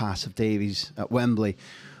wondrous pass of Davies at Wembley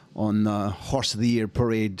on the Horse of the Year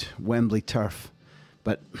parade, Wembley turf.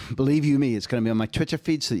 But believe you me, it's going to be on my Twitter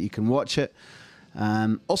feed so that you can watch it.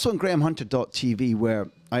 Also on grahamhunter.tv, where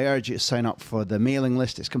I urge you to sign up for the mailing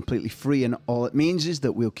list. It's completely free, and all it means is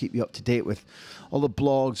that we'll keep you up to date with all the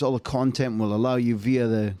blogs, all the content. We'll allow you via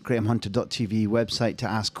the grahamhunter.tv website to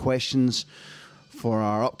ask questions for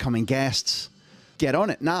our upcoming guests. Get on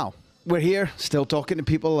it now. We're here still talking to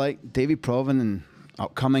people like David Provan and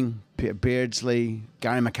upcoming Peter Beardsley,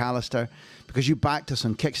 Gary McAllister, because you backed us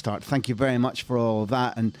on Kickstart. Thank you very much for all of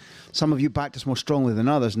that. And some of you backed us more strongly than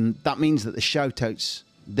others, and that means that the shout-outs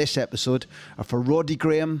this episode are for Roddy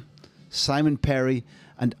Graham, Simon Perry,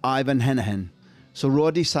 and Ivan Henahan. So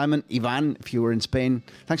Roddy, Simon, Ivan, if you were in Spain,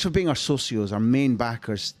 thanks for being our socios, our main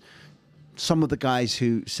backers. Some of the guys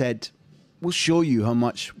who said, we'll show you how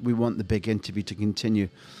much we want the big interview to continue.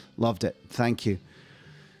 Loved it. Thank you.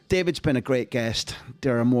 David's been a great guest.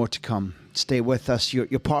 There are more to come. Stay with us.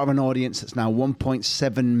 You're part of an audience that's now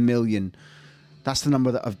 1.7 million. That's the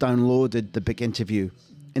number that have downloaded the big interview.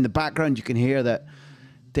 In the background, you can hear that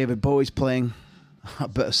David Bowie's playing a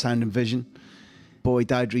bit of sound and vision. Bowie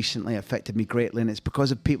died recently, affected me greatly, and it's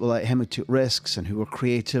because of people like him who took risks and who were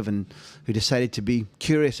creative and who decided to be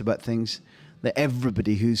curious about things, that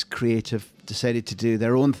everybody who's creative decided to do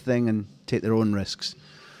their own thing and take their own risks.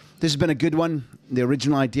 This has been a good one. The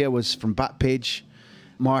original idea was from Backpage,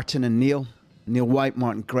 Martin and Neil White,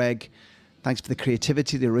 Martin Gregg. Thanks for the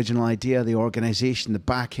creativity, the original idea, the organisation, the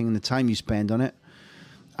backing, and the time you spend on it.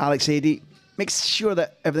 Alex Adey makes sure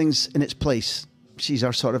that everything's in its place. She's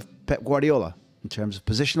our sort of Pep Guardiola in terms of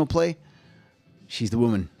positional play. She's the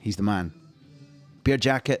woman, he's the man. Beer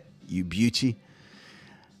Jacket, you beauty.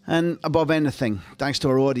 And above anything, thanks to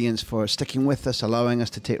our audience for sticking with us, allowing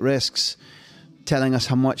us to take risks, telling us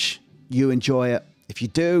how much you enjoy it. If you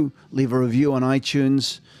do, leave a review on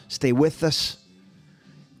iTunes. Stay with us.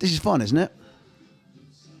 This is fun, isn't it?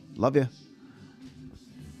 Love you.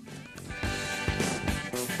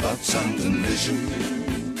 About sound and vision.